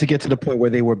 You mean to get to the point where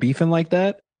they were beefing like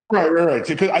that? Right.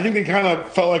 Because I think they kind of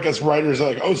felt like us writers,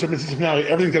 like, oh, so mid-season finale,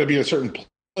 everything's got to be a certain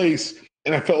place,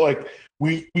 and I felt like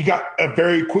we got a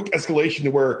very quick escalation to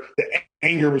where the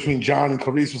anger between John and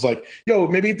Clarice was like, yo,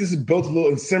 maybe if this is built a little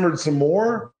and simmered some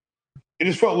more. It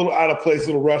just felt a little out of place, a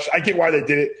little rushed. I get why they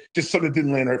did it. Just something that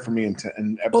didn't land right for me in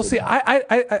episode. Well, see,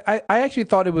 I actually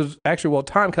thought it was actually well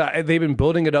timed because they've been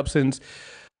building it up since,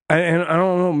 and I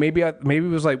don't know, maybe it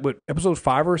was like what episode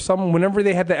 5 or something. Whenever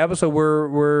they had the episode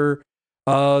where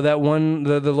that one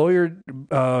the lawyer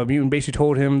mutant basically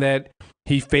told him that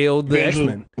he failed the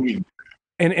X-Men.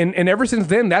 And ever since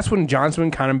then, that's when John's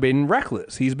been kind of been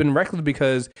reckless. He's been reckless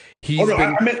because he's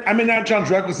been. I mean not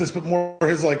John's recklessness, but more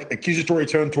his like accusatory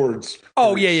tone towards.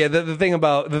 Oh yeah. The thing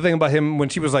about him when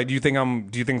she was like, do you think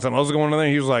something else is going on there?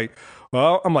 He was like,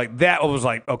 well, I'm like that. I was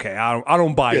like, okay, I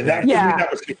don't buy that.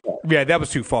 That was too far. Yeah, that was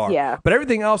too far. Yeah. But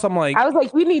everything else, I'm like, I was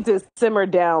like, you need to simmer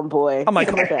down, boy. I'm like,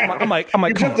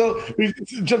 we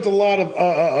jumped a lot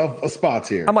of spots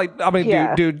here. I'm like,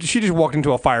 dude, she just walked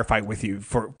into a firefight with you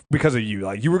because of you.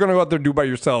 Like, you were gonna go out there and do it by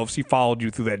yourself. She followed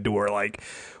you through that door. Like,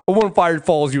 when one fire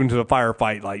follows you into the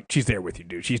firefight, like she's there with you,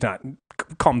 dude. She's not.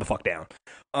 Calm the fuck down.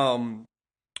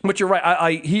 But you're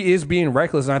right. He is being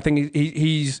reckless, and I think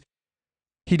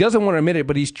he doesn't want to admit it,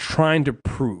 but he's trying to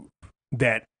prove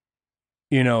that,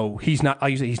 you know, he's not,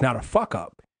 like you said, he's not a fuck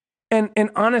up. And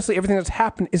honestly, everything that's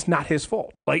happened is not his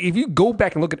fault. Like, if you go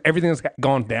back and look at everything that's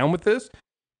gone down with this,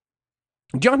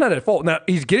 John's not at fault. Now,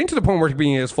 he's getting to the point where it's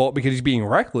being his fault because he's being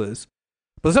reckless.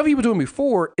 But the stuff he was doing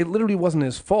before, it literally wasn't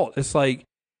his fault. It's like,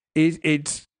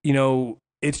 it's you know,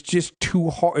 it's just too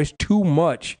hard. It's too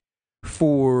much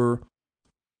for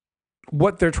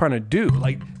what they're trying to do.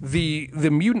 Like the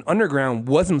Mutant Underground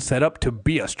wasn't set up to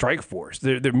be a strike force.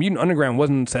 The Mutant Underground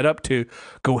wasn't set up to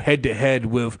go head to head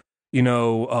with, you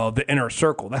know, the Inner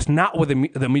Circle. That's not what the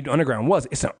Mutant Underground was.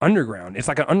 It's an underground. It's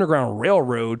like an underground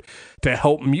railroad to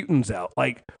help mutants out.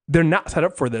 Like, they're not set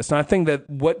up for this. And I think that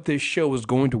what this show is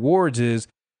going towards is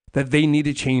that they need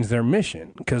to change their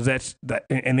mission, because and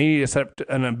they need to set up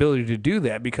an ability to do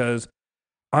that, because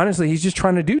honestly, he's just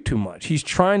trying to do too much. He's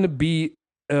trying to be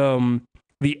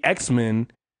the X-Men,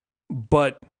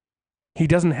 but he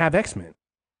doesn't have X-Men.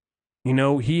 You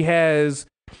know, he has,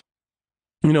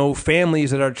 you know,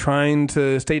 families that are trying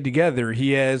to stay together.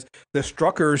 He has the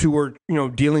Struckers who are, you know,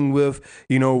 dealing with,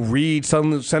 you know, Reed's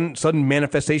sudden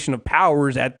manifestation of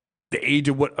powers at the age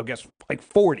of what, I guess, like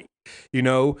 40. You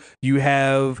know, you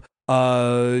have 2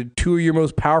 of your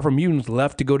most powerful mutants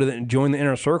left to go to join the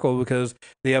Inner Circle because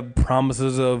they have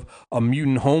promises of a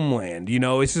mutant homeland. You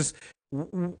know, it's just,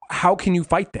 how can you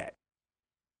fight that?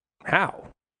 How?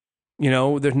 You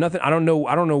know, there's nothing. I don't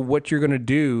know what you're gonna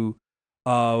do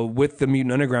with the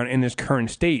Mutant Underground in this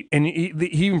current state. And he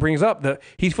even brings up that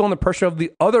he's feeling the pressure of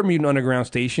the other Mutant Underground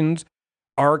stations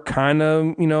are kind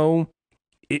of,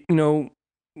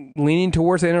 leaning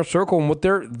towards the Inner Circle and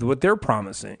what they're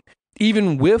promising.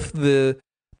 Even with the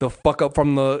fuck up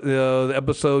from the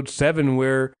episode 7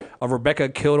 where Rebecca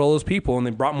killed all those people and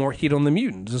they brought more heat on the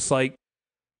mutants. It's like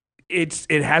it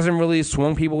hasn't really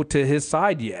swung people to his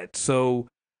side yet. So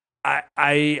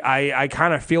I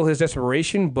kind of feel his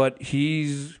desperation, but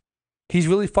he's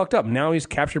really fucked up. Now he's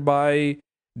captured by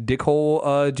dickhole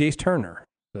Jace Turner.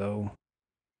 So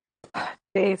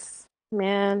Jace,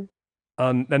 man.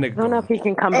 I don't know if he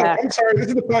can come back. I'm sorry. This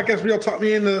is the podcast where y'all taught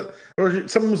me or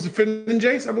someone was defending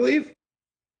Jace, I believe.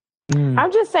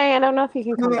 I'm just saying, I don't know if he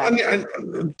can come back.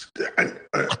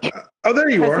 There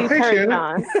you are. Hey,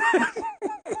 Shanna.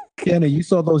 Shanna, you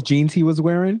saw those jeans he was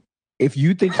wearing? If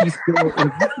you think he's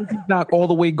not all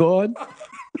the way gone,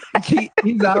 he's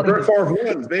out. Brett Favre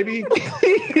ones, baby.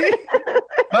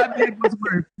 My man was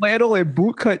wearing flannel and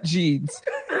bootcut jeans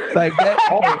like that.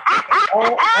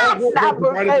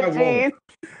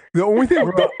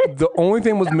 The only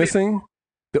thing was missing.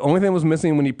 The only thing was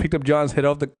missing when he picked up John's head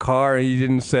off the car and he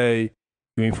didn't say,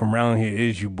 "You ain't from around here,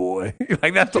 is you, boy?"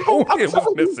 Like, that's the only thing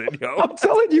was missing, yo. I'm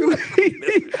telling you,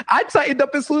 I tightened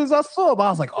up as soon as I saw him. I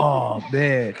was like, "Oh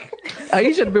man,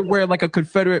 he should have been wearing like a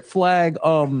Confederate flag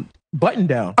button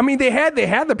down." I mean, they had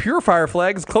the Purifier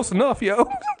flags close enough, yo.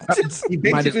 He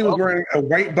basically was wearing a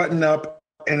white button up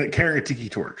and carrying a tiki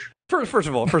torch. First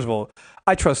of all,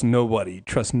 I trust nobody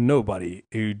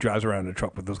who drives around in a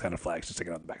truck with those kind of flags just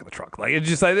sticking out the back of the truck. Like, it's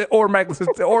just like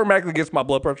automatically gets my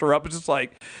blood pressure up. It's just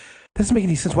like, that doesn't make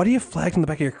any sense. Why do you have flags in the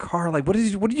back of your car? Like, what are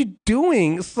you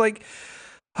doing? It's like,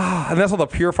 and that's all the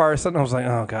Purifier stuff. I was like,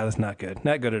 oh god, that's not good,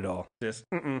 not good at all. Just,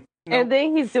 no. And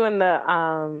then he's doing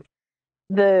the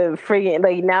friggin',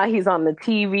 like, now he's on the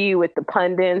TV with the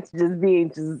pundits, just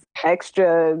being just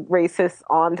extra racist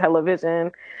on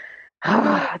television.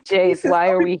 Jace, why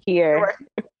are we here?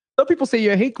 Some people say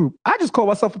you're a hate group. I just call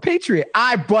myself a patriot.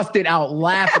 I busted out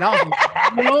laughing. I was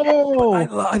like, no.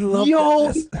 I love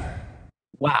this.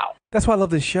 Wow. That's why I love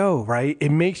this show, right?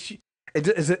 It makes you,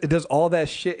 it does all that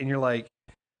shit, and you're like,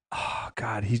 oh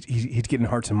God, he's getting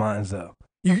hearts and minds though.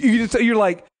 You're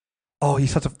like, oh,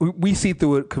 he's such a. We see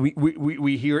through it because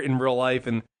we hear it in real life,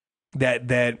 and that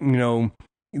that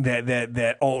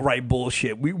alt right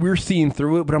bullshit. We're seeing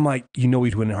through it, but I'm like,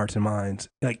 he's winning hearts and minds.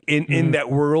 Like in that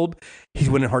world, he's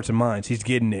winning hearts and minds. He's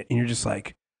getting it, and you're just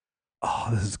like, oh,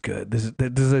 this is good. This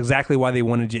is exactly why they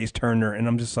wanted Jace Turner, and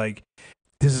I'm just like,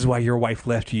 this is why your wife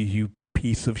left you, you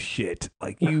piece of shit.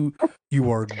 Like you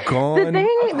are gone. The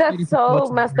thing that's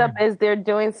so messed up is they're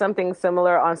doing something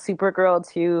similar on Supergirl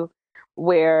too,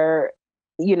 where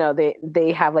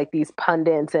they have like these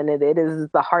pundits, and it is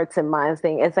the hearts and minds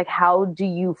thing. It's like, how do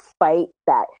you fight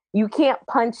that? You can't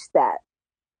punch that.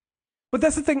 But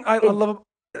that's the thing I love.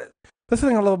 That's the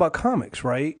thing I love about comics,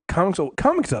 right?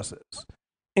 Comics does this.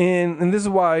 And this is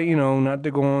why, not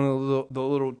to go on the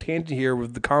little tangent here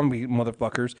with the comic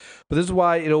motherfuckers, but this is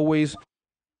why it always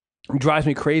drives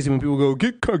me crazy when people go,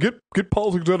 get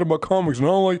politics out of my comics. And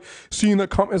I don't like seeing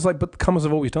that comic. It's like, but the comics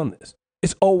have always done this.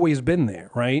 It's always been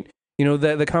there, right?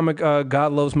 The comic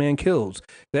God Loves, Man Kills,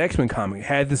 the X-Men comic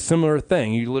had this similar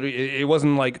thing. It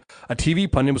wasn't like a TV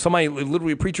pundit. It was somebody,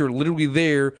 literally a preacher, literally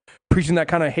there preaching that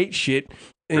kind of hate shit.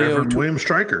 Reverend William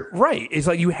Stryker. Right. It's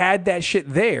like you had that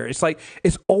shit there. It's like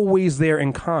it's always there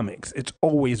in comics. It's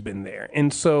always been there.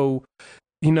 And so,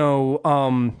 it's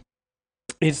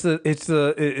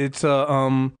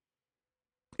a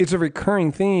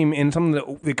recurring theme and something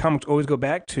that the comics always go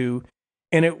back to,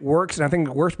 and it works. And I think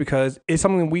it works because it's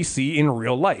something we see in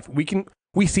real life.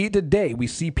 We see it today. We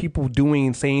see people doing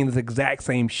and saying this exact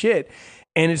same shit.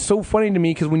 And it's so funny to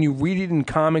me because when you read it in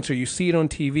comics or you see it on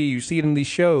TV, you see it in these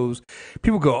shows,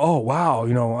 people go, oh, wow,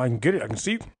 I can get it. I can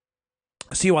see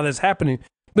why that's happening.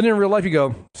 But in real life, you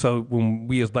go, so when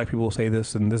we as black people say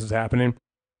this and this is happening,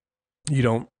 it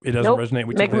doesn't resonate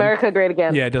with you. Make America great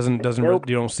again. Yeah, it doesn't, you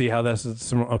don't see how that's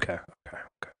similar. Okay.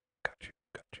 Got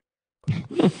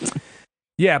you.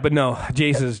 Yeah, but no,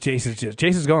 Jace is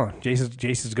gone.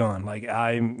 Jace is gone. Like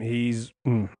I need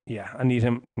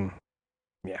him.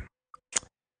 Yeah.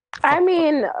 I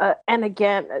mean, and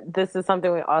again, this is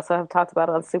something we also have talked about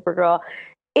on Supergirl.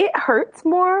 It hurts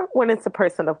more when it's a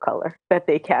person of color that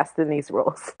they cast in these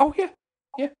roles. Oh yeah.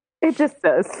 It just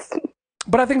does.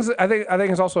 But I think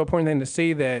it's also a important thing to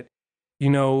see that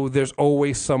there's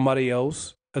always somebody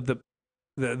else at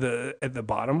the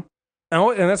bottom,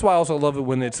 and that's why I also love it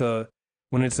when it's a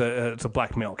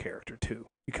black male character too,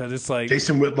 because it's like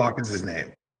Jason Whitlock is his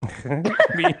name.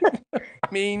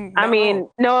 I mean,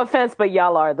 no offense, but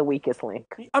y'all are the weakest link.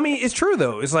 I mean, it's true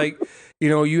though. It's like,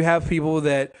 you have people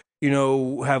that,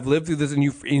 have lived through this and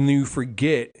you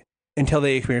forget until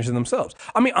they experience it themselves.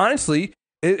 I mean, honestly,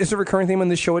 it's a recurring theme in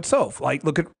this show itself. Like,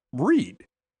 look at Reed.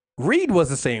 Reed was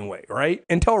the same way, right?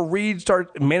 Until Reed started,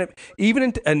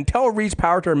 until Reed's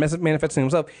power started manifesting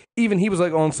himself, even he was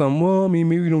like on some, well, I mean,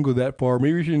 maybe we don't go that far.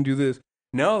 Maybe we shouldn't do this.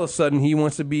 Now all of a sudden he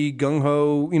wants to be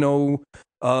gung-ho, we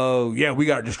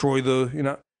got to destroy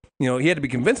he had to be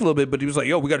convinced a little bit, but he was like,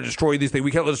 yo, we got to destroy these things. We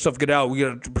can't let this stuff get out. We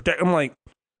got to protect. I'm like,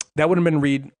 that wouldn't have been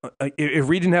Reed. If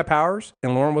Reed didn't have powers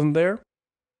and Lauren wasn't there,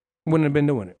 wouldn't have been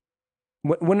doing it.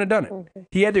 Wouldn't have done it. Okay.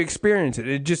 He had to experience it.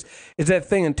 It's that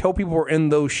thing. Until people are in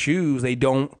those shoes, they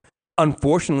don't.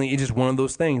 Unfortunately, it's just one of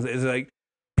those things. It's like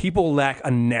people lack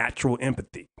a natural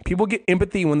empathy. People get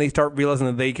empathy when they start realizing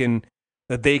that they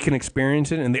can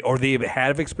experience it, and they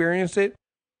have experienced it.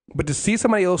 But to see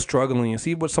somebody else struggling and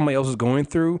see what somebody else is going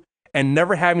through, and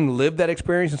never having lived that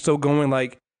experience, and still going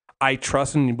like, I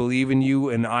trust and believe in you,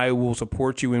 and I will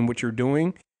support you in what you're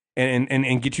doing,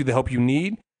 and get you the help you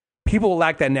need. People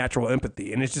lack that natural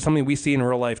empathy, and it's just something we see in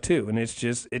real life too. And it's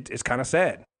just it's kind of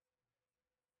sad.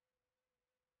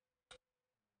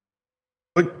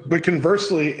 But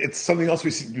conversely, it's something else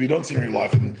we don't see in real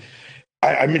life. And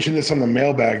I mentioned this on the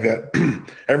mailbag that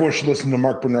everyone should listen to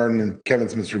Mark Bernard and Kevin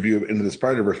Smith's review of Into the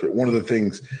Spider-Verse. But one of the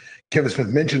things Kevin Smith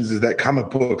mentions is that comic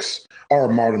books are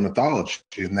a modern mythology,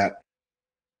 and that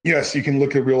yes, you can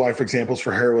look at real life examples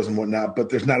for heroism and whatnot,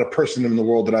 but there's not a person in the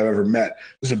world that I've ever met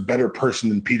who's a better person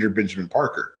than Peter Benjamin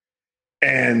Parker.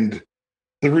 And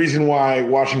the reason why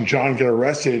watching John get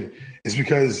arrested is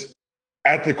because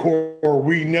at the core,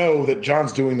 we know that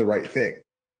John's doing the right thing.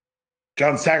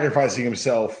 John's sacrificing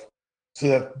himself so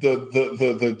that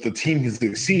the team can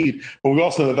succeed, but we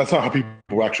also know that that's not how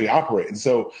people actually operate. And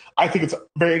so I think it's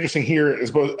very interesting here as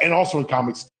both, and also in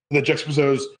comics, that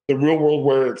juxtapose the real world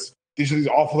where these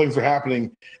awful things are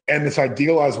happening, and this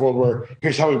idealized world where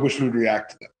here's how we wish we would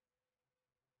react to them.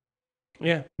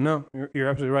 Yeah, no, you're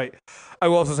absolutely right. I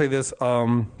will also say this.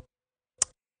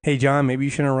 Hey, John, maybe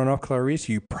you shouldn't have run off Clarice.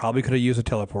 You probably could have used a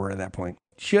teleporter at that point.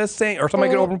 Just saying, or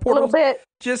somebody could open portals. A little bit.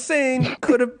 Just saying,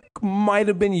 might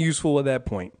have been useful at that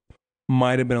point.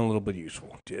 Might have been a little bit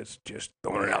useful. Just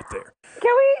throwing it out there.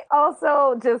 Can we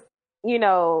also just,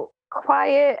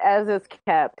 quiet as it's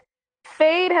kept?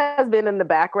 Fade has been in the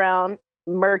background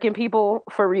murking people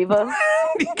for Reva.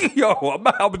 Yo,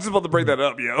 I was just about to bring that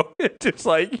up, yo. It's just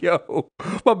like, yo,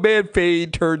 my man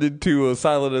Fade turned into a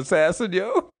silent assassin,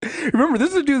 yo. Remember,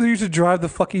 this is a dude that used to drive the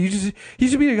fucking. He used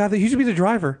to be the guy that used to be the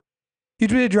driver. He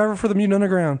used to be the driver for the Mutant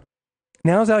Underground.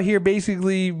 Now he's out here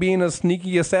basically being a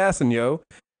sneaky assassin, yo.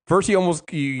 First,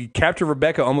 he captured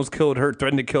Rebecca, almost killed her,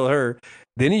 threatened to kill her.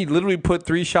 Then he literally put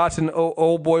 3 shots in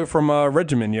old boy from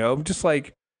Regiment, yo. I'm just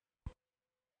like,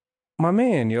 my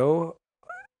man, yo.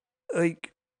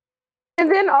 Like. And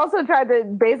then also tried to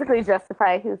basically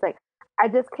justify it. He was like, I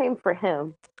just came for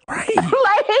him. Right.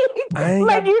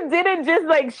 like you didn't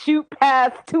just shoot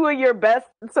past 2 of your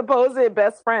supposed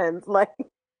best friends. Like,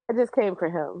 I just came for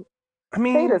him. I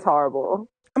mean, Fate is horrible.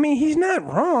 I mean, he's not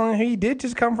wrong. He did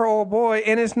just come for old boy,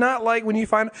 and it's not like when you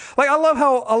find I love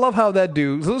how that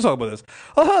dude. So let's talk about this.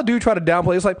 I love how a dude tried to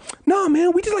downplay. It's like, no,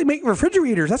 man, we just make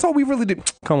refrigerators. That's all we really do.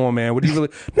 Come on, man. What do you really?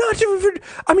 No, it's just refrigerator.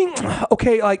 I mean,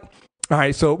 okay, all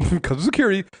right, so because of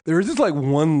security, there is this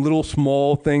one little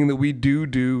small thing that we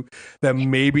do that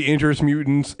maybe interests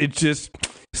mutants. It's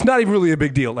not even really a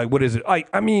big deal. What is it?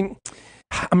 I mean,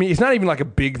 it's not even a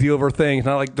big deal of our thing. It's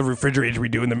not like the refrigerators we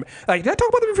do in them. Did I talk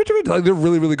about the refrigerators? They're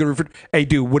really, really good refrigerators. Hey,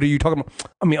 dude, what are you talking about?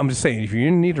 I mean, I'm just saying, if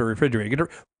you need a refrigerator,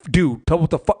 dude, tell what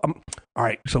the fuck. All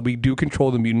right, so we do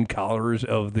control the mutant collars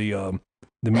of the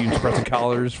mutant suppressant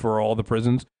collars for all the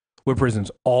prisons. What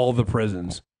prisons? All the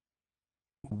prisons.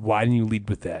 Why didn't you lead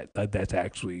with that? That's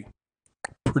actually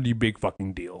a pretty big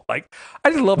fucking deal. I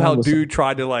just love how dude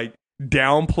tried to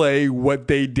downplay what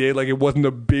they did. It wasn't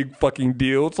a big fucking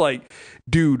deal. It's like,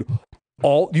 dude,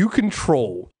 you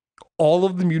control all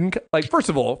of the mutant. First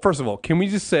of all, can we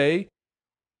just say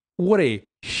what a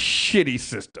shitty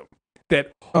system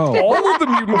that all of the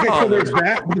mutant. Okay, so there's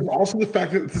that, but there's also the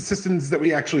fact that the systems that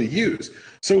we actually use.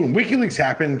 So when WikiLeaks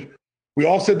happened, we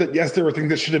all said that yes, there were things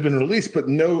that should have been released, but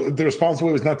no, the responsible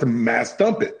way was not to mass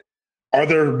dump it. Are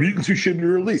there mutants who should be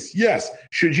released? Yes.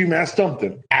 Should you mass dump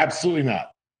them? Absolutely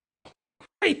not.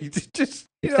 Right. Just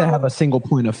to have a single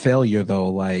point of failure,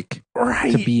 though, right.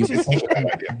 To be it's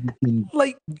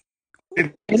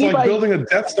like building a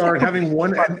Death Star and having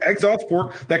one exhaust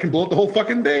port that can blow up the whole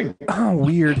fucking thing. Oh,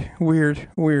 weird.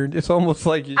 It's almost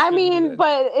like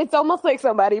but it's almost like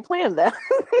somebody planned that.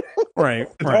 Right.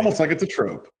 It's almost like it's a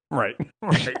trope. Right.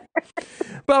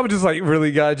 But I was just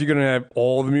really, guys, you're gonna have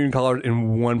all the mutant collars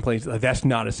in one place. That's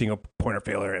not a single point of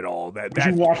failure at all. Did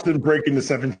you watch them break into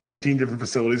 17 different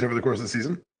facilities over the course of the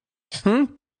season?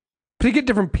 To get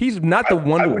different pieces, not the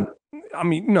one. I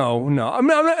mean, no. I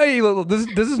mean, hey, look, this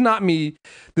is not me.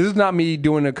 This is not me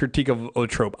doing a critique of a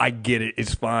trope. I get it.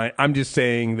 It's fine. I'm just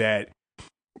saying that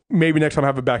maybe next time I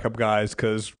have a backup, guys,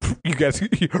 because you guys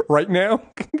right now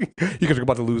you guys are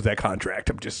about to lose that contract.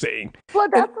 I'm just saying. Well,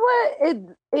 that's what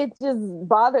it just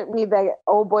bothered me that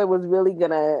old boy was really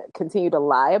gonna continue to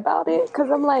lie about it, because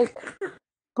I'm like,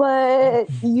 but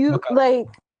you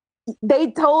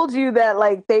they told you that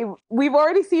we've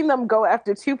already seen them go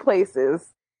after 2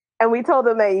 places, and we told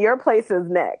them that your place is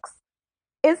next.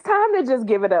 It's time to just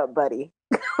give it up, buddy.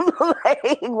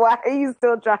 Why are you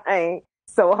still trying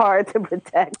so hard to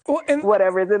protect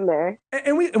whatever's in there?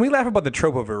 And we laugh about the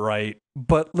trope of it, right?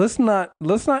 But let's not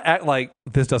act like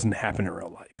this doesn't happen in real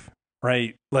life,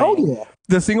 right?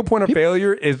 The single point of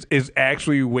failure is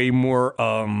actually way more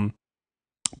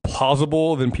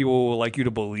plausible than people would like you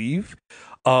to believe.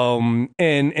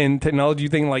 And technology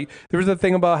thing, there was a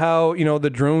thing about how the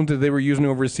drones that they were using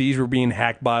overseas were being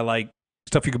hacked by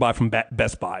stuff you could buy from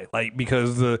Best Buy,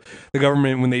 because the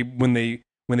government when they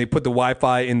put the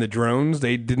Wi-Fi in the drones,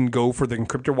 they didn't go for the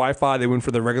encrypted Wi-Fi. They went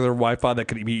for the regular Wi-Fi that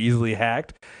could be easily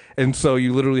hacked. And so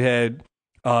you literally had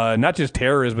not just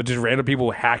terrorists, but just random people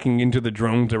hacking into the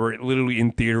drones that were literally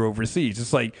in theater overseas.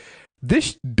 It's like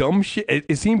this dumb shit.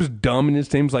 It seems dumb, and it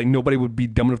seems like nobody would be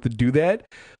dumb enough to do that.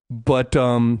 But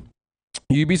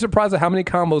you'd be surprised at how many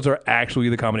combos are actually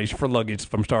the combination for luggage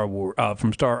from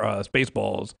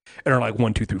Spaceballs and are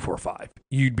 1, 2, 3, 4, 5.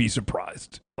 You'd be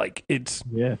surprised. It's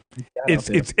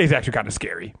actually kind of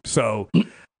scary. So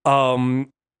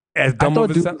As I dumb thought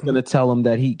of it Duke sounds. was gonna tell him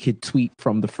that he could tweet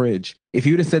from the fridge. If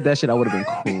you'd have said that shit, I would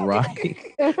have been crying.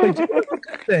 Like,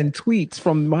 send tweets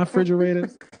from my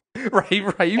refrigerators. Right.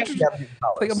 You just,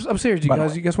 like, I'm serious.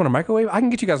 You guys want a microwave? I can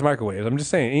get you guys microwaves. I'm just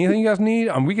saying, anything you guys need,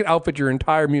 we can outfit your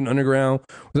entire Mutant Underground.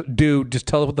 Dude, just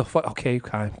tell us what the fuck. Okay,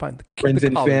 fine. Friends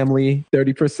and family,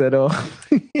 30% off.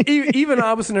 Even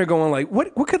I was sitting there going, like,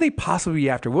 what could they possibly be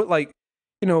after? What, like,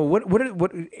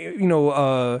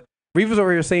 Reva's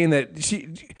over here saying that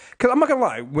because I'm not gonna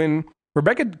lie, when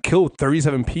Rebecca killed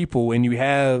 37 people, and you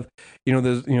have,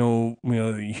 there's,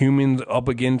 humans up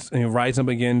against, rising up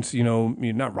against,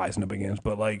 not rising up against,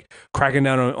 but like cracking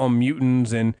down on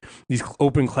mutants and these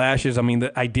open clashes. I mean,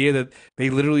 the idea that they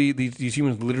literally, these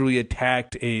humans literally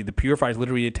attacked the Purifiers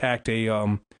literally attacked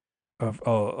or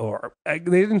they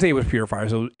didn't say it was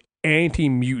Purifiers, so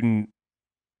anti-mutant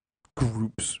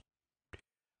groups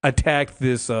attacked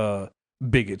this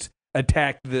bigots,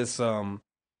 attacked this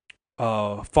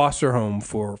foster home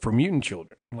for mutant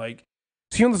children. Like,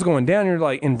 seeing this going down, you're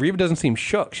like, and Reva doesn't seem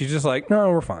shook. She's just like, no,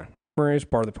 we're fine. It's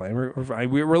part of the plan. We're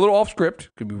fine. We're a little off script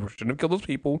because we shouldn't have killed those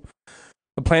people.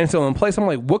 The plan's still in place. I'm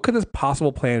like, what could this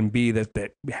possible plan be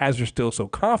that has her still so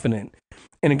confident?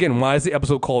 And again, why is the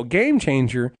episode called Game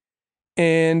Changer?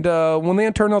 And when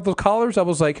they turned off those collars, I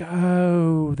was like,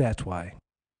 oh, that's why.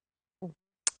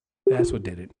 That's what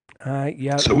did it.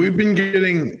 Yeah. So we've been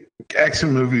getting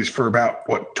X-Men movies for about,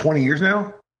 20 years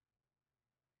now?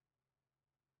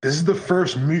 This is the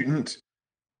first mutant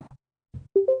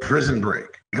prison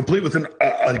break, complete with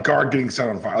a guard getting set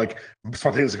on fire, like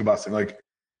spontaneous combustion. Like,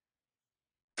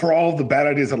 for all the bad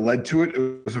ideas that led to it,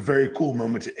 it was a very cool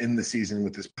moment to end the season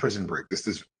with this prison break.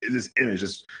 This image,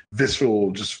 this visceral,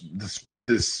 just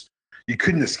this you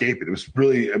couldn't escape it. It was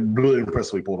really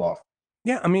impressively pulled off.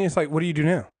 Yeah, I mean, it's like, what do you do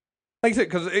now? Like I said,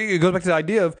 because it goes back to the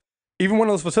idea of even one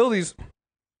of those facilities,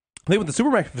 I think with the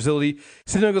Supermax facility,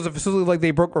 seems like it was a facility like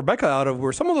they broke Rebecca out of,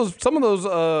 where some of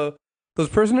those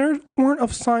prisoners weren't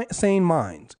of sane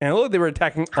minds, and look, they were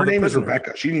attacking. Her name is prisoners.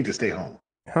 Rebecca. She needs to stay home.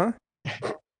 Huh?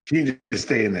 She needs to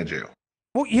stay in that jail.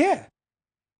 Well, yeah.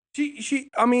 She.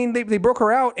 I mean, they broke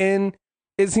her out, and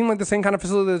it seemed like the same kind of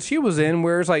facility that she was in,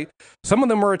 where it's like some of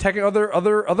them were attacking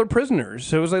other prisoners.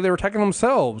 So it was like they were attacking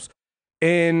themselves,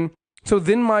 and so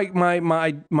then my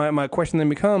question then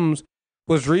becomes: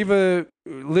 was Reva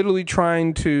literally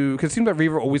trying to? Because it seems like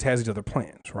Reva always has these other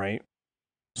plans, right?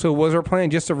 So was her plan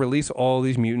just to release all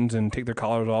these mutants and take their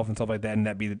collars off and stuff like that, and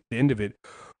that be the end of it,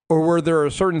 or were there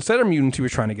a certain set of mutants she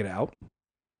was trying to get out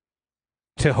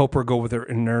to help her go with her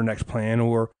in her next plan,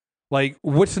 or like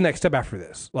what's the next step after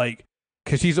this? Like,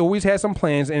 because she's always had some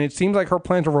plans, and it seems like her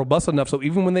plans are robust enough. So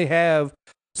even when they have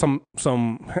some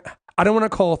I don't want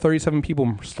to call 37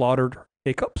 people slaughtered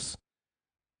hiccups,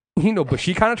 but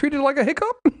she kind of treated it like a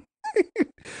hiccup.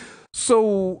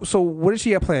 So what does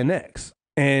she have planned next?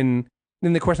 And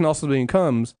then the question also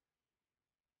becomes,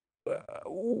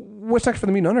 what's next for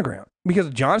the Mutant Underground? Because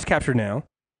John's captured now.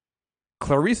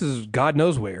 Clarice is God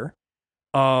knows where.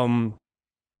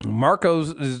 Marcos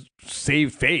is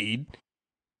saved Fade.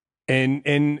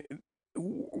 And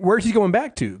where's he going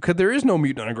back to? Because there is no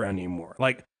Mutant Underground anymore.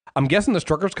 Like, I'm guessing the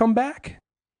Struckers come back.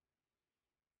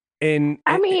 And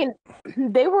I mean,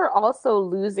 they were also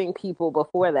losing people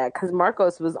before that because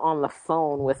Marcos was on the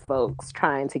phone with folks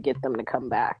trying to get them to come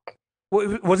back.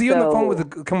 Was he on the phone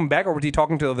with coming back, or was he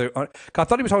talking to other? I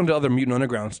thought he was talking to other Mutant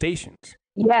Underground stations.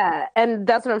 Yeah, and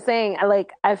that's what I'm saying.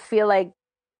 I feel like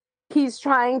he's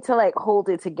trying to like hold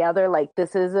it together. Like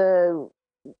this is a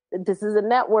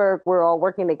network. We're all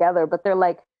working together, but they're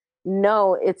like,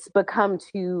 no, it's become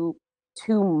too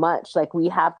much. Like we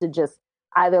have to just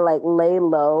either like lay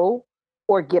low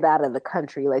or get out of the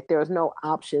country. Like there's no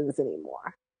options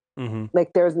anymore. Mm-hmm.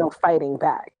 Like there's no fighting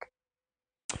back.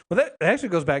 Well, that actually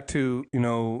goes back to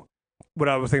what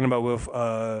I was thinking about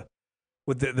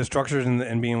with the structures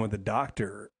and being with the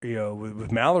doctor,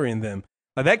 with Mallory and them.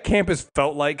 Like that campus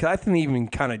felt like, 'cause I think they even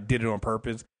kind of did it on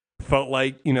purpose. Felt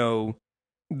like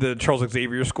the Charles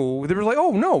Xavier School. They were like,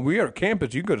 oh no, we are a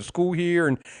campus. You can go to school here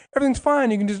and everything's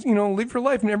fine. You can just live your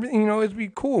life and everything. It'd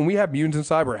be cool. And we have mutants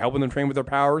inside. We're helping them train with their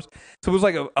powers. So it was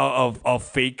like a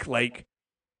fake like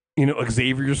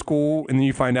Xavier School, and then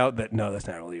you find out that no, that's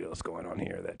not really what's going on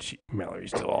here. That Mallory's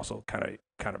still also kind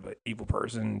of an evil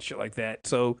person and shit like that.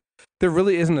 So there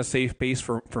really isn't a safe base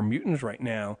for mutants right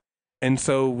now. And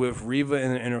so with Reva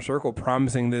and the Inner Circle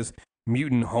promising this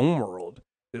mutant homeworld,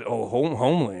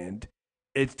 homeland,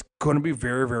 it's going to be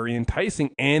very, very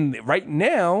enticing. And right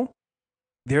now,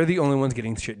 they're the only ones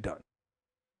getting shit done.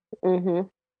 Mm-hmm.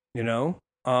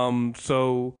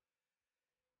 So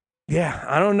yeah,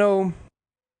 I don't know.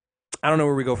 I don't know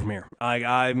where we go from here.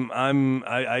 I'm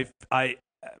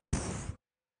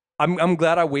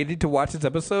glad I waited to watch this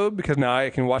episode because now I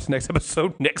can watch the next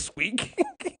episode next week.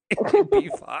 It'll be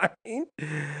fine.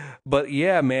 But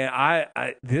yeah, man,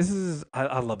 I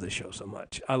love this show so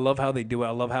much. I love how they do it.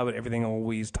 I love how everything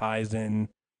always ties in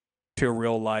to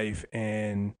real life,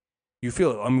 and you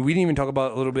feel it. I mean, we didn't even talk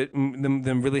about a little bit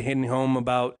them really hitting home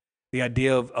about the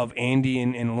idea of Andy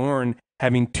and Lauren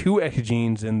having two X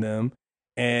genes in them.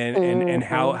 And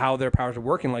how their powers are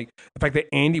working, like the fact that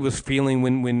Andy was feeling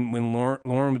when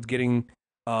Lauren was getting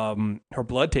her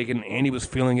blood taken, Andy was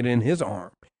feeling it in his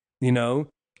arm, you know.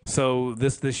 So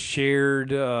this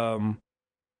shared X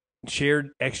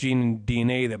gene and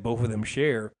DNA that both of them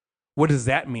share, what does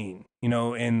that mean, you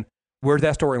know? And where's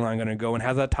that storyline going to go, and how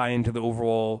does that tie into the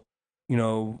overall, you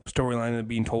know, storyline that's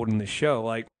being told in the show?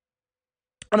 Like,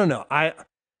 I don't know, I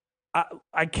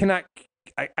cannot.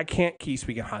 I can't keep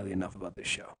speaking highly enough about this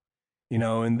show, you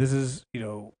know, and this is, you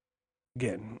know,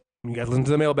 again, you guys listen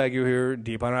to the mailbag you hear,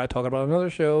 Deep and I talking about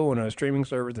another show on a streaming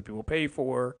service that people pay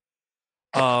for,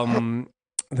 that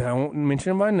I won't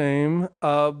mention by name,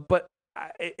 but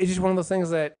it's just one of those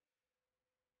things that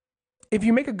if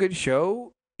you make a good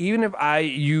show, even if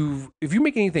if you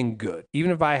make anything good,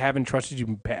 even if I haven't trusted you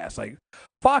in the past, like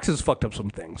Fox has fucked up some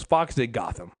things. Fox did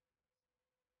Gotham.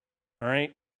 All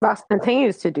right. Fox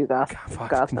continues to do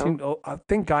Gotham.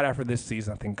 Thank God after this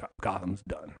season, I think Gotham's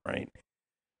done, right?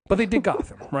 But they did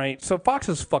Gotham, right? So Fox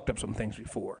has fucked up some things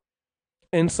before.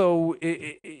 And so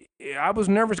I was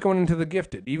nervous going into The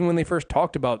Gifted, even when they first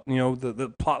talked about, you know,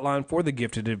 the plot line for The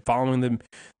Gifted and following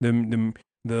the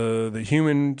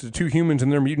two humans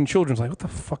and their mutant children. It's like, what the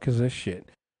fuck is this shit?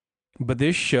 But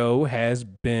this show has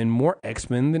been more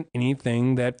X-Men than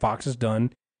anything that Fox has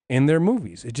done in their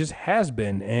movies. It just has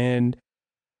been. And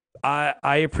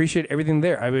I appreciate everything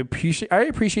there. I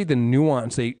appreciate the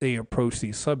nuance they approach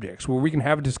these subjects, where we can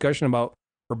have a discussion about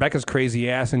Rebecca's crazy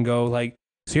ass and go like,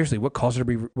 seriously, what caused her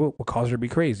to be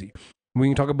crazy? We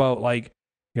can talk about, like,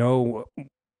 you know,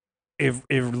 if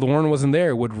Lauren wasn't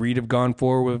there, would Reed have gone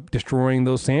forward with destroying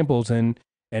those samples and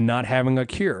not having a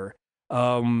cure?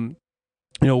 You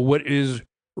know, what is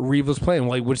Reva's plan?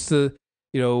 Like, what's the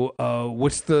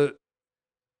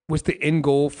end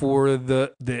goal for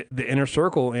the inner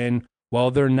circle? And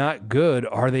while they're not good,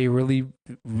 are they really,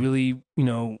 you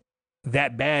know,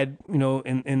 that bad, you know,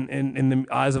 in the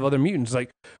eyes of other mutants? Like,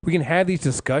 we can have these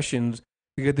discussions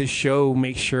because this show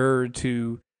makes sure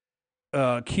to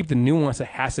keep the nuance that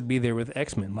has to be there with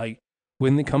X-Men. Like,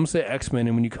 when it comes to X-Men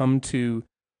and when you come to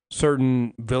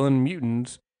certain villain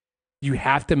mutants, you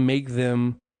have to make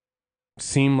them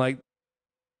seem like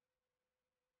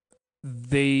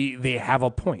they have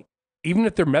a point. Even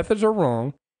if their methods are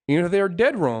wrong, even if they are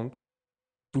dead wrong,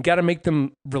 you got to make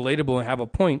them relatable and have a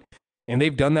point. And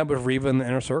they've done that with Reva and the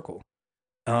Inner Circle.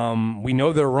 We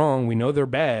know they're wrong. We know they're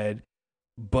bad.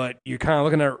 But you're kind of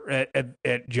looking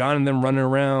at John and them running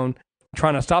around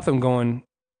trying to stop them, going,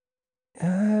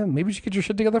 maybe you should get your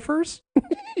shit together first.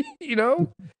 You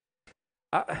know?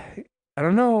 I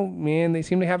don't know, man. They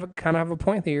seem to have a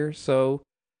point here. So,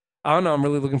 I don't know. I'm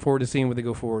really looking forward to seeing where they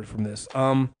go forward from this.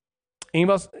 Anything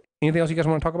else you guys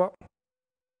want to talk about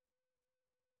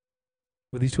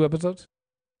with these two episodes?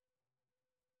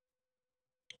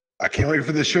 I can't wait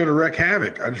for this show to wreak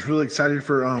havoc. I'm just really excited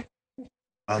for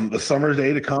the summer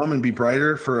day to come and be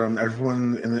brighter for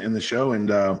everyone in the show,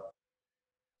 and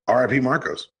R.I.P.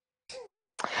 Marcos.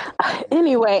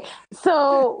 Anyway,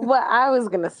 so what I was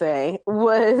gonna say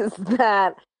was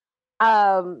that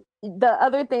the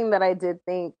other thing that I did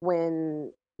think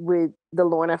with the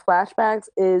Lorna flashbacks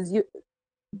is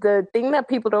the thing that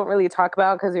people don't really talk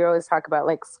about, because you always talk about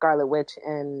like Scarlet Witch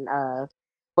and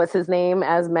what's his name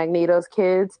as Magneto's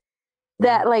kids,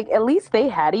 that like at least they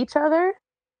had each other.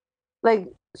 Like,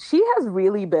 she has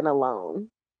really been alone.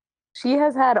 She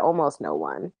has had almost no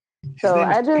one. So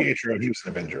I just Pietro, he was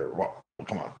an Avenger. Well,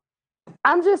 come on.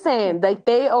 I'm just saying, like,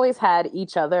 they always had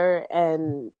each other,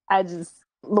 and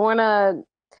Lorna,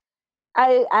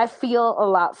 I feel a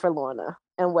lot for Lorna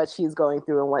and what she's going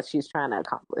through and what she's trying to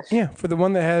accomplish. Yeah, for the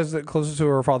one that has the closest to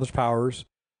her father's powers,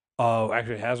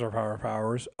 actually has her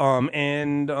powers,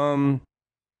 and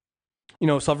you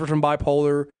know, suffers from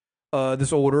bipolar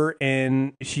disorder,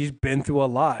 and she's been through a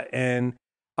lot. And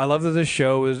I love that this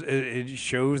show it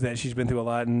shows that she's been through a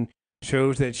lot, and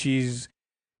shows that she's,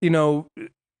 you know,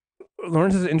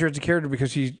 Lawrence is an interesting character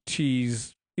because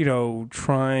she's you know,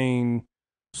 trying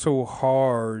so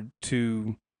hard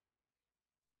to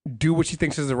do what she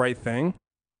thinks is the right thing.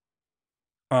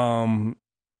 Even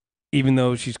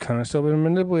though she's kind of still been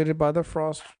manipulated by the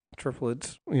Frost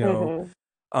triplets, you know.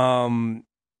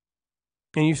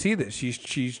 And you see this. She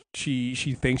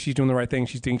thinks she's doing the right thing.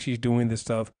 She thinks she's doing this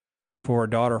stuff for her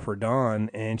daughter, for Dawn,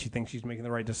 and she thinks she's making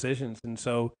the right decisions. And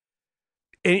so,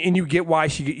 and you get why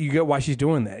she's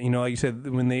doing that. You know, like you said,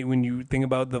 when you think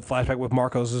about the flashback with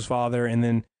Marcos' father, and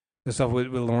then the stuff with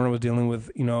Lorna was dealing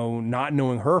with, you know, not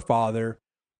knowing her father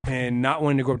and not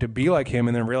wanting to grow up to be like him,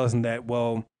 and then realizing that,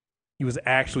 well, he was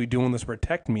actually doing this to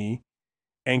protect me,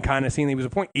 and kind of seeing that he was a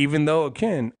point, even though,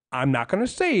 again, I'm not going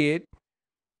to say it,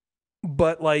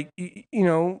 but like, you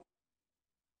know,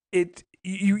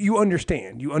 you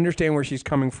understand where she's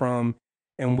coming from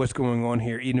and what's going on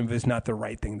here, even if it's not the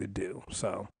right thing to do.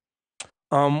 So,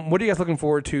 what are you guys looking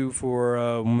forward to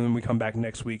for when we come back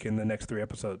next week in the next 3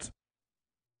 episodes?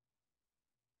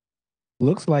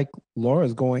 Looks like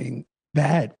Laura's going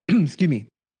bad. Excuse me.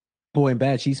 Going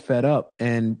bad. She's fed up.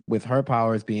 And with her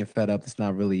powers being fed up, it's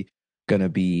not really going to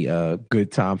be a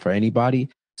good time for anybody.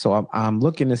 So I'm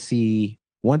looking to see,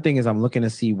 one thing is I'm looking to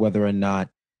see whether or not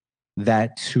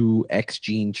that 2X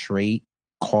gene trait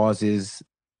causes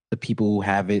the people who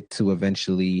have it to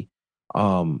eventually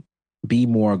be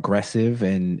more aggressive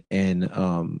and in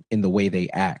the way they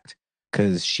act.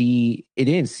 Because it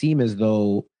didn't seem as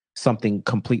though something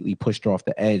completely pushed her off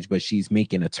the edge, but she's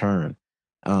making a turn.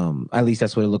 At least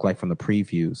that's what it looked like from the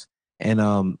previews. And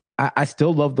I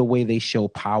still love the way they show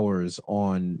powers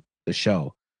on the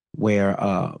show, where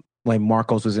when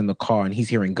Marcos was in the car and he's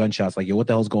hearing gunshots, like, yo, what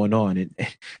the hell's going on? And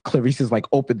Clarice is like,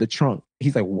 open the trunk.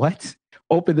 He's like, what?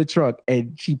 Open the trunk.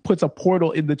 And she puts a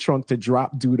portal in the trunk to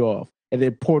drop dude off, and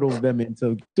then portals them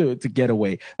into to get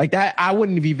away. Like that, I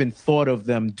wouldn't have even thought of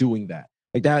them doing that.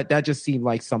 Like that just seemed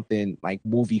like something like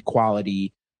movie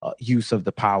quality use of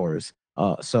the powers.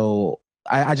 So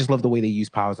I just love the way they use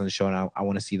powers on the show, and I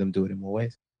want to see them do it in more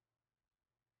ways.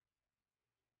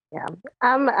 Yeah,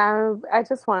 I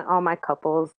just want all my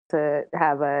couples to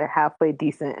have a halfway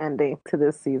decent ending to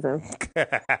this season.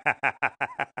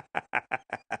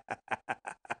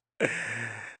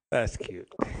 That's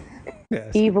cute.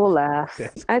 Evil laughs.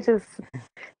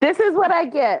 This is what I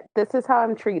get. This is how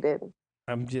I'm treated.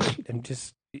 I'm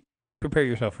just prepare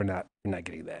yourself for not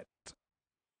getting that.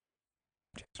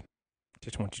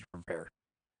 Just want you to prepare.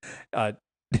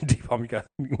 Deep,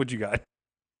 what you got?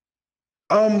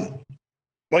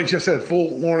 Like Jeff said,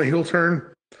 full Lorna heel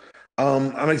turn.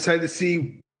 I'm excited to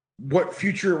see what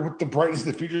the brightness of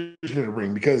the future is going to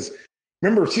bring, because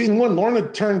remember, season 1, Lorna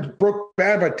broke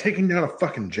bad by taking down a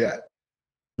fucking jet.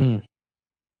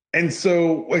 And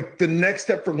so, like, the next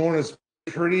step for Lorna is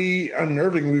pretty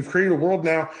unnerving. We've created a world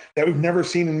now that we've never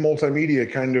seen in multimedia,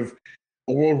 kind of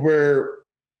a world where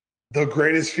the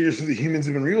greatest fears of the humans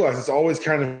have been realized. It's always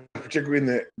kind of, particularly in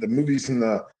the movies and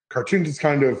the cartoons, it's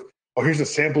kind of, oh, here's a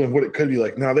sample of what it could be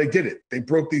like. No, they did it. They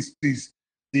broke these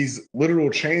literal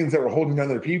chains that were holding down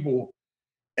their people.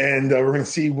 And we're going to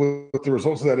see what the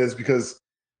results of that is, because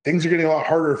things are getting a lot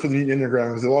harder for the Mutant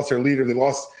Underground, because they lost their leader. They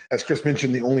lost, as Chris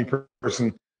mentioned, the only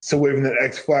person still waving that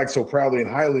X flag so proudly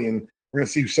and highly. And we're going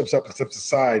to see who steps up and steps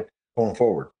aside going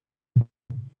forward.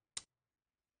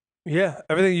 Yeah,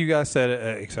 everything you guys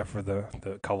said, except for the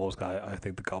couples guy. I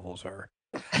think the couples are.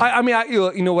 I mean,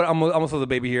 you know what? I'm almost the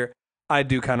baby here. I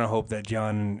do kind of hope that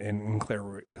John and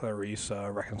Clarice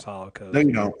reconcile. Cause no,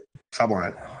 you don't. Stop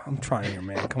lying. I'm trying here,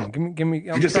 man. Come on, give me.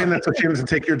 You're just saying that so she doesn't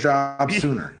take your job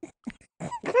sooner.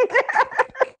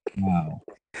 Wow.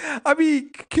 I mean,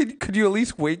 could you at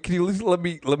least wait? Could you at least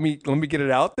let me get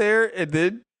it out there, and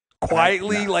then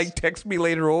quietly like text me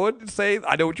later on and say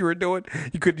I know what you were doing?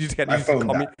 You just had to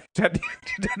call me. You had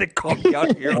to call me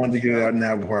out here. I wanted to get it out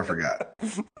now before I forgot.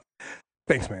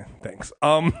 Thanks, man. Thanks.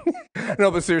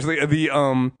 No, but seriously, you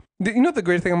know the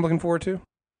greatest thing I'm looking forward to?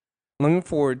 I'm looking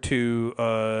forward to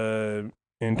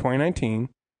in 2019,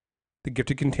 the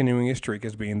gift of continuing a streak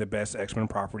as being the best X-Men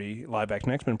property, live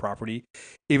action X-Men property,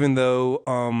 even though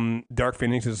Dark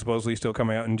Phoenix is supposedly still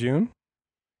coming out in June.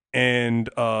 And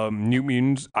New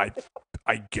Mutants, I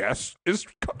guess is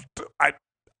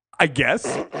I guess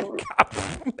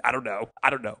I don't know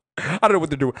what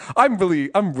they're doing. I'm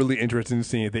really interested in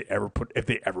seeing if they ever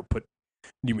put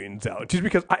New Mutants out. Just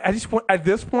because I just want, at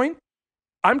this point,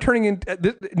 I'm turning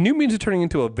into New Mutants is turning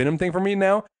into a Venom thing for me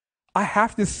now. I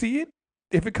have to see it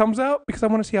if it comes out, because I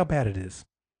want to see how bad it is.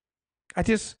 I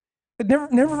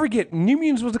never forget, New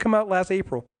Mutants was to come out last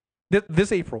April.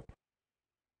 This April.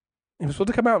 It was supposed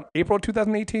to come out April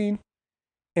 2018,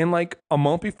 and like a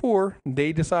month before,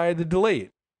 they decided to delay it.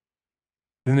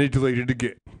 Then they delayed it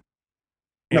again.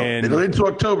 No, they delayed it to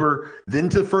October, then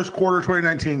to the first quarter of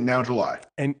 2019, now July.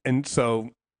 And so,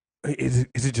 is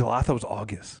it July? I thought it was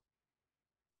August.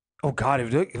 Oh God,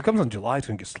 if it comes on July, it's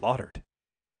going to get slaughtered.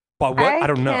 But what? I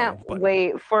don't know. Can't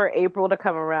wait for April to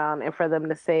come around and for them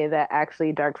to say that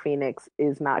actually Dark Phoenix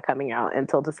is not coming out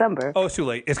until December. Oh, it's too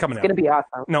late. It's coming out. It's going to be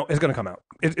awesome. No, it's going to come out.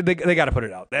 They got to put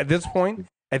it out. At this point,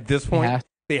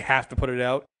 they have to put it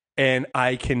out. And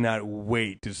I cannot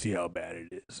wait to see how bad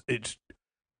it is. It's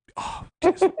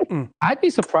I'd be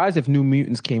surprised if New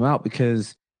Mutants came out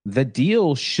because the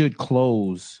deal should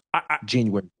close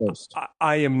January 1st.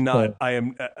 I am not. I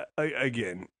am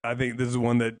again. I think this is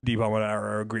one that Deepak and I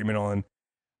are agreement on.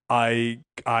 I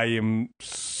am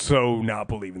so not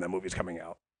believing that movie's coming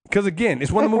out because again,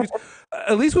 it's one of the movies.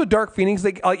 At least with Dark Phoenix,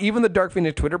 even the Dark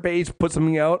Phoenix Twitter page put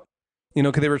something out.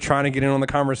 Because they were trying to get in on the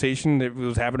conversation that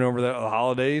was happening over the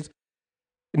holidays.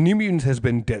 New Mutants has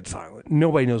been dead silent.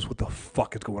 Nobody knows what the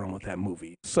fuck is going on with that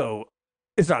movie. So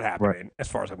it's not happening as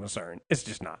far as I'm concerned. It's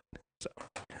just not. So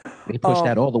they pushed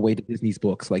that all the way to Disney's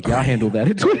books. Like y'all handled that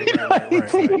in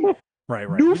 2019. Right.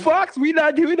 New Fox, we're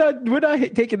not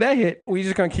taking that hit. We're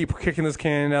just gonna keep kicking this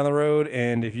can down the road,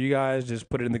 and if you guys just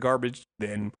put it in the garbage,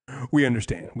 then we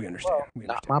understand.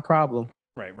 Not my problem.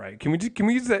 Right. Can we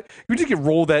use that? Can we just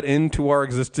roll that into our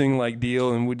existing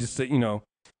deal, and we just say, we'll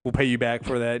pay you back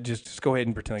for that. Just go ahead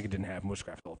and pretend like it didn't happen. We'll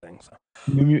scrap the whole thing. So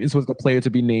New Mutants was the player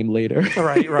to be named later.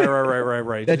 Right.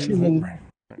 That you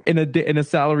in a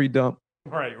salary dump.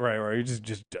 Right. You just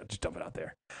dump it out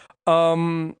there.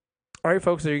 All right,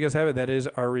 folks. There you guys have it. That is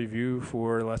our review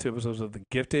for the last 2 episodes of The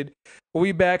Gifted. We'll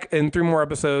be back in 3 more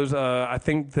episodes. I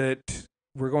think that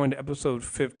we're going to episode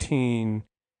 15.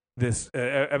 This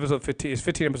episode 15 is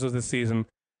 15 episodes this season.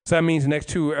 So that means the next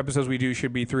 2 episodes we do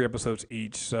should be 3 episodes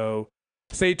each. So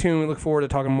stay tuned. We look forward to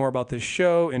talking more about this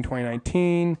show in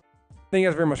 2019. Thank you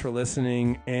guys very much for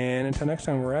listening. And until next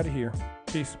time, we're out of here.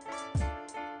 Peace.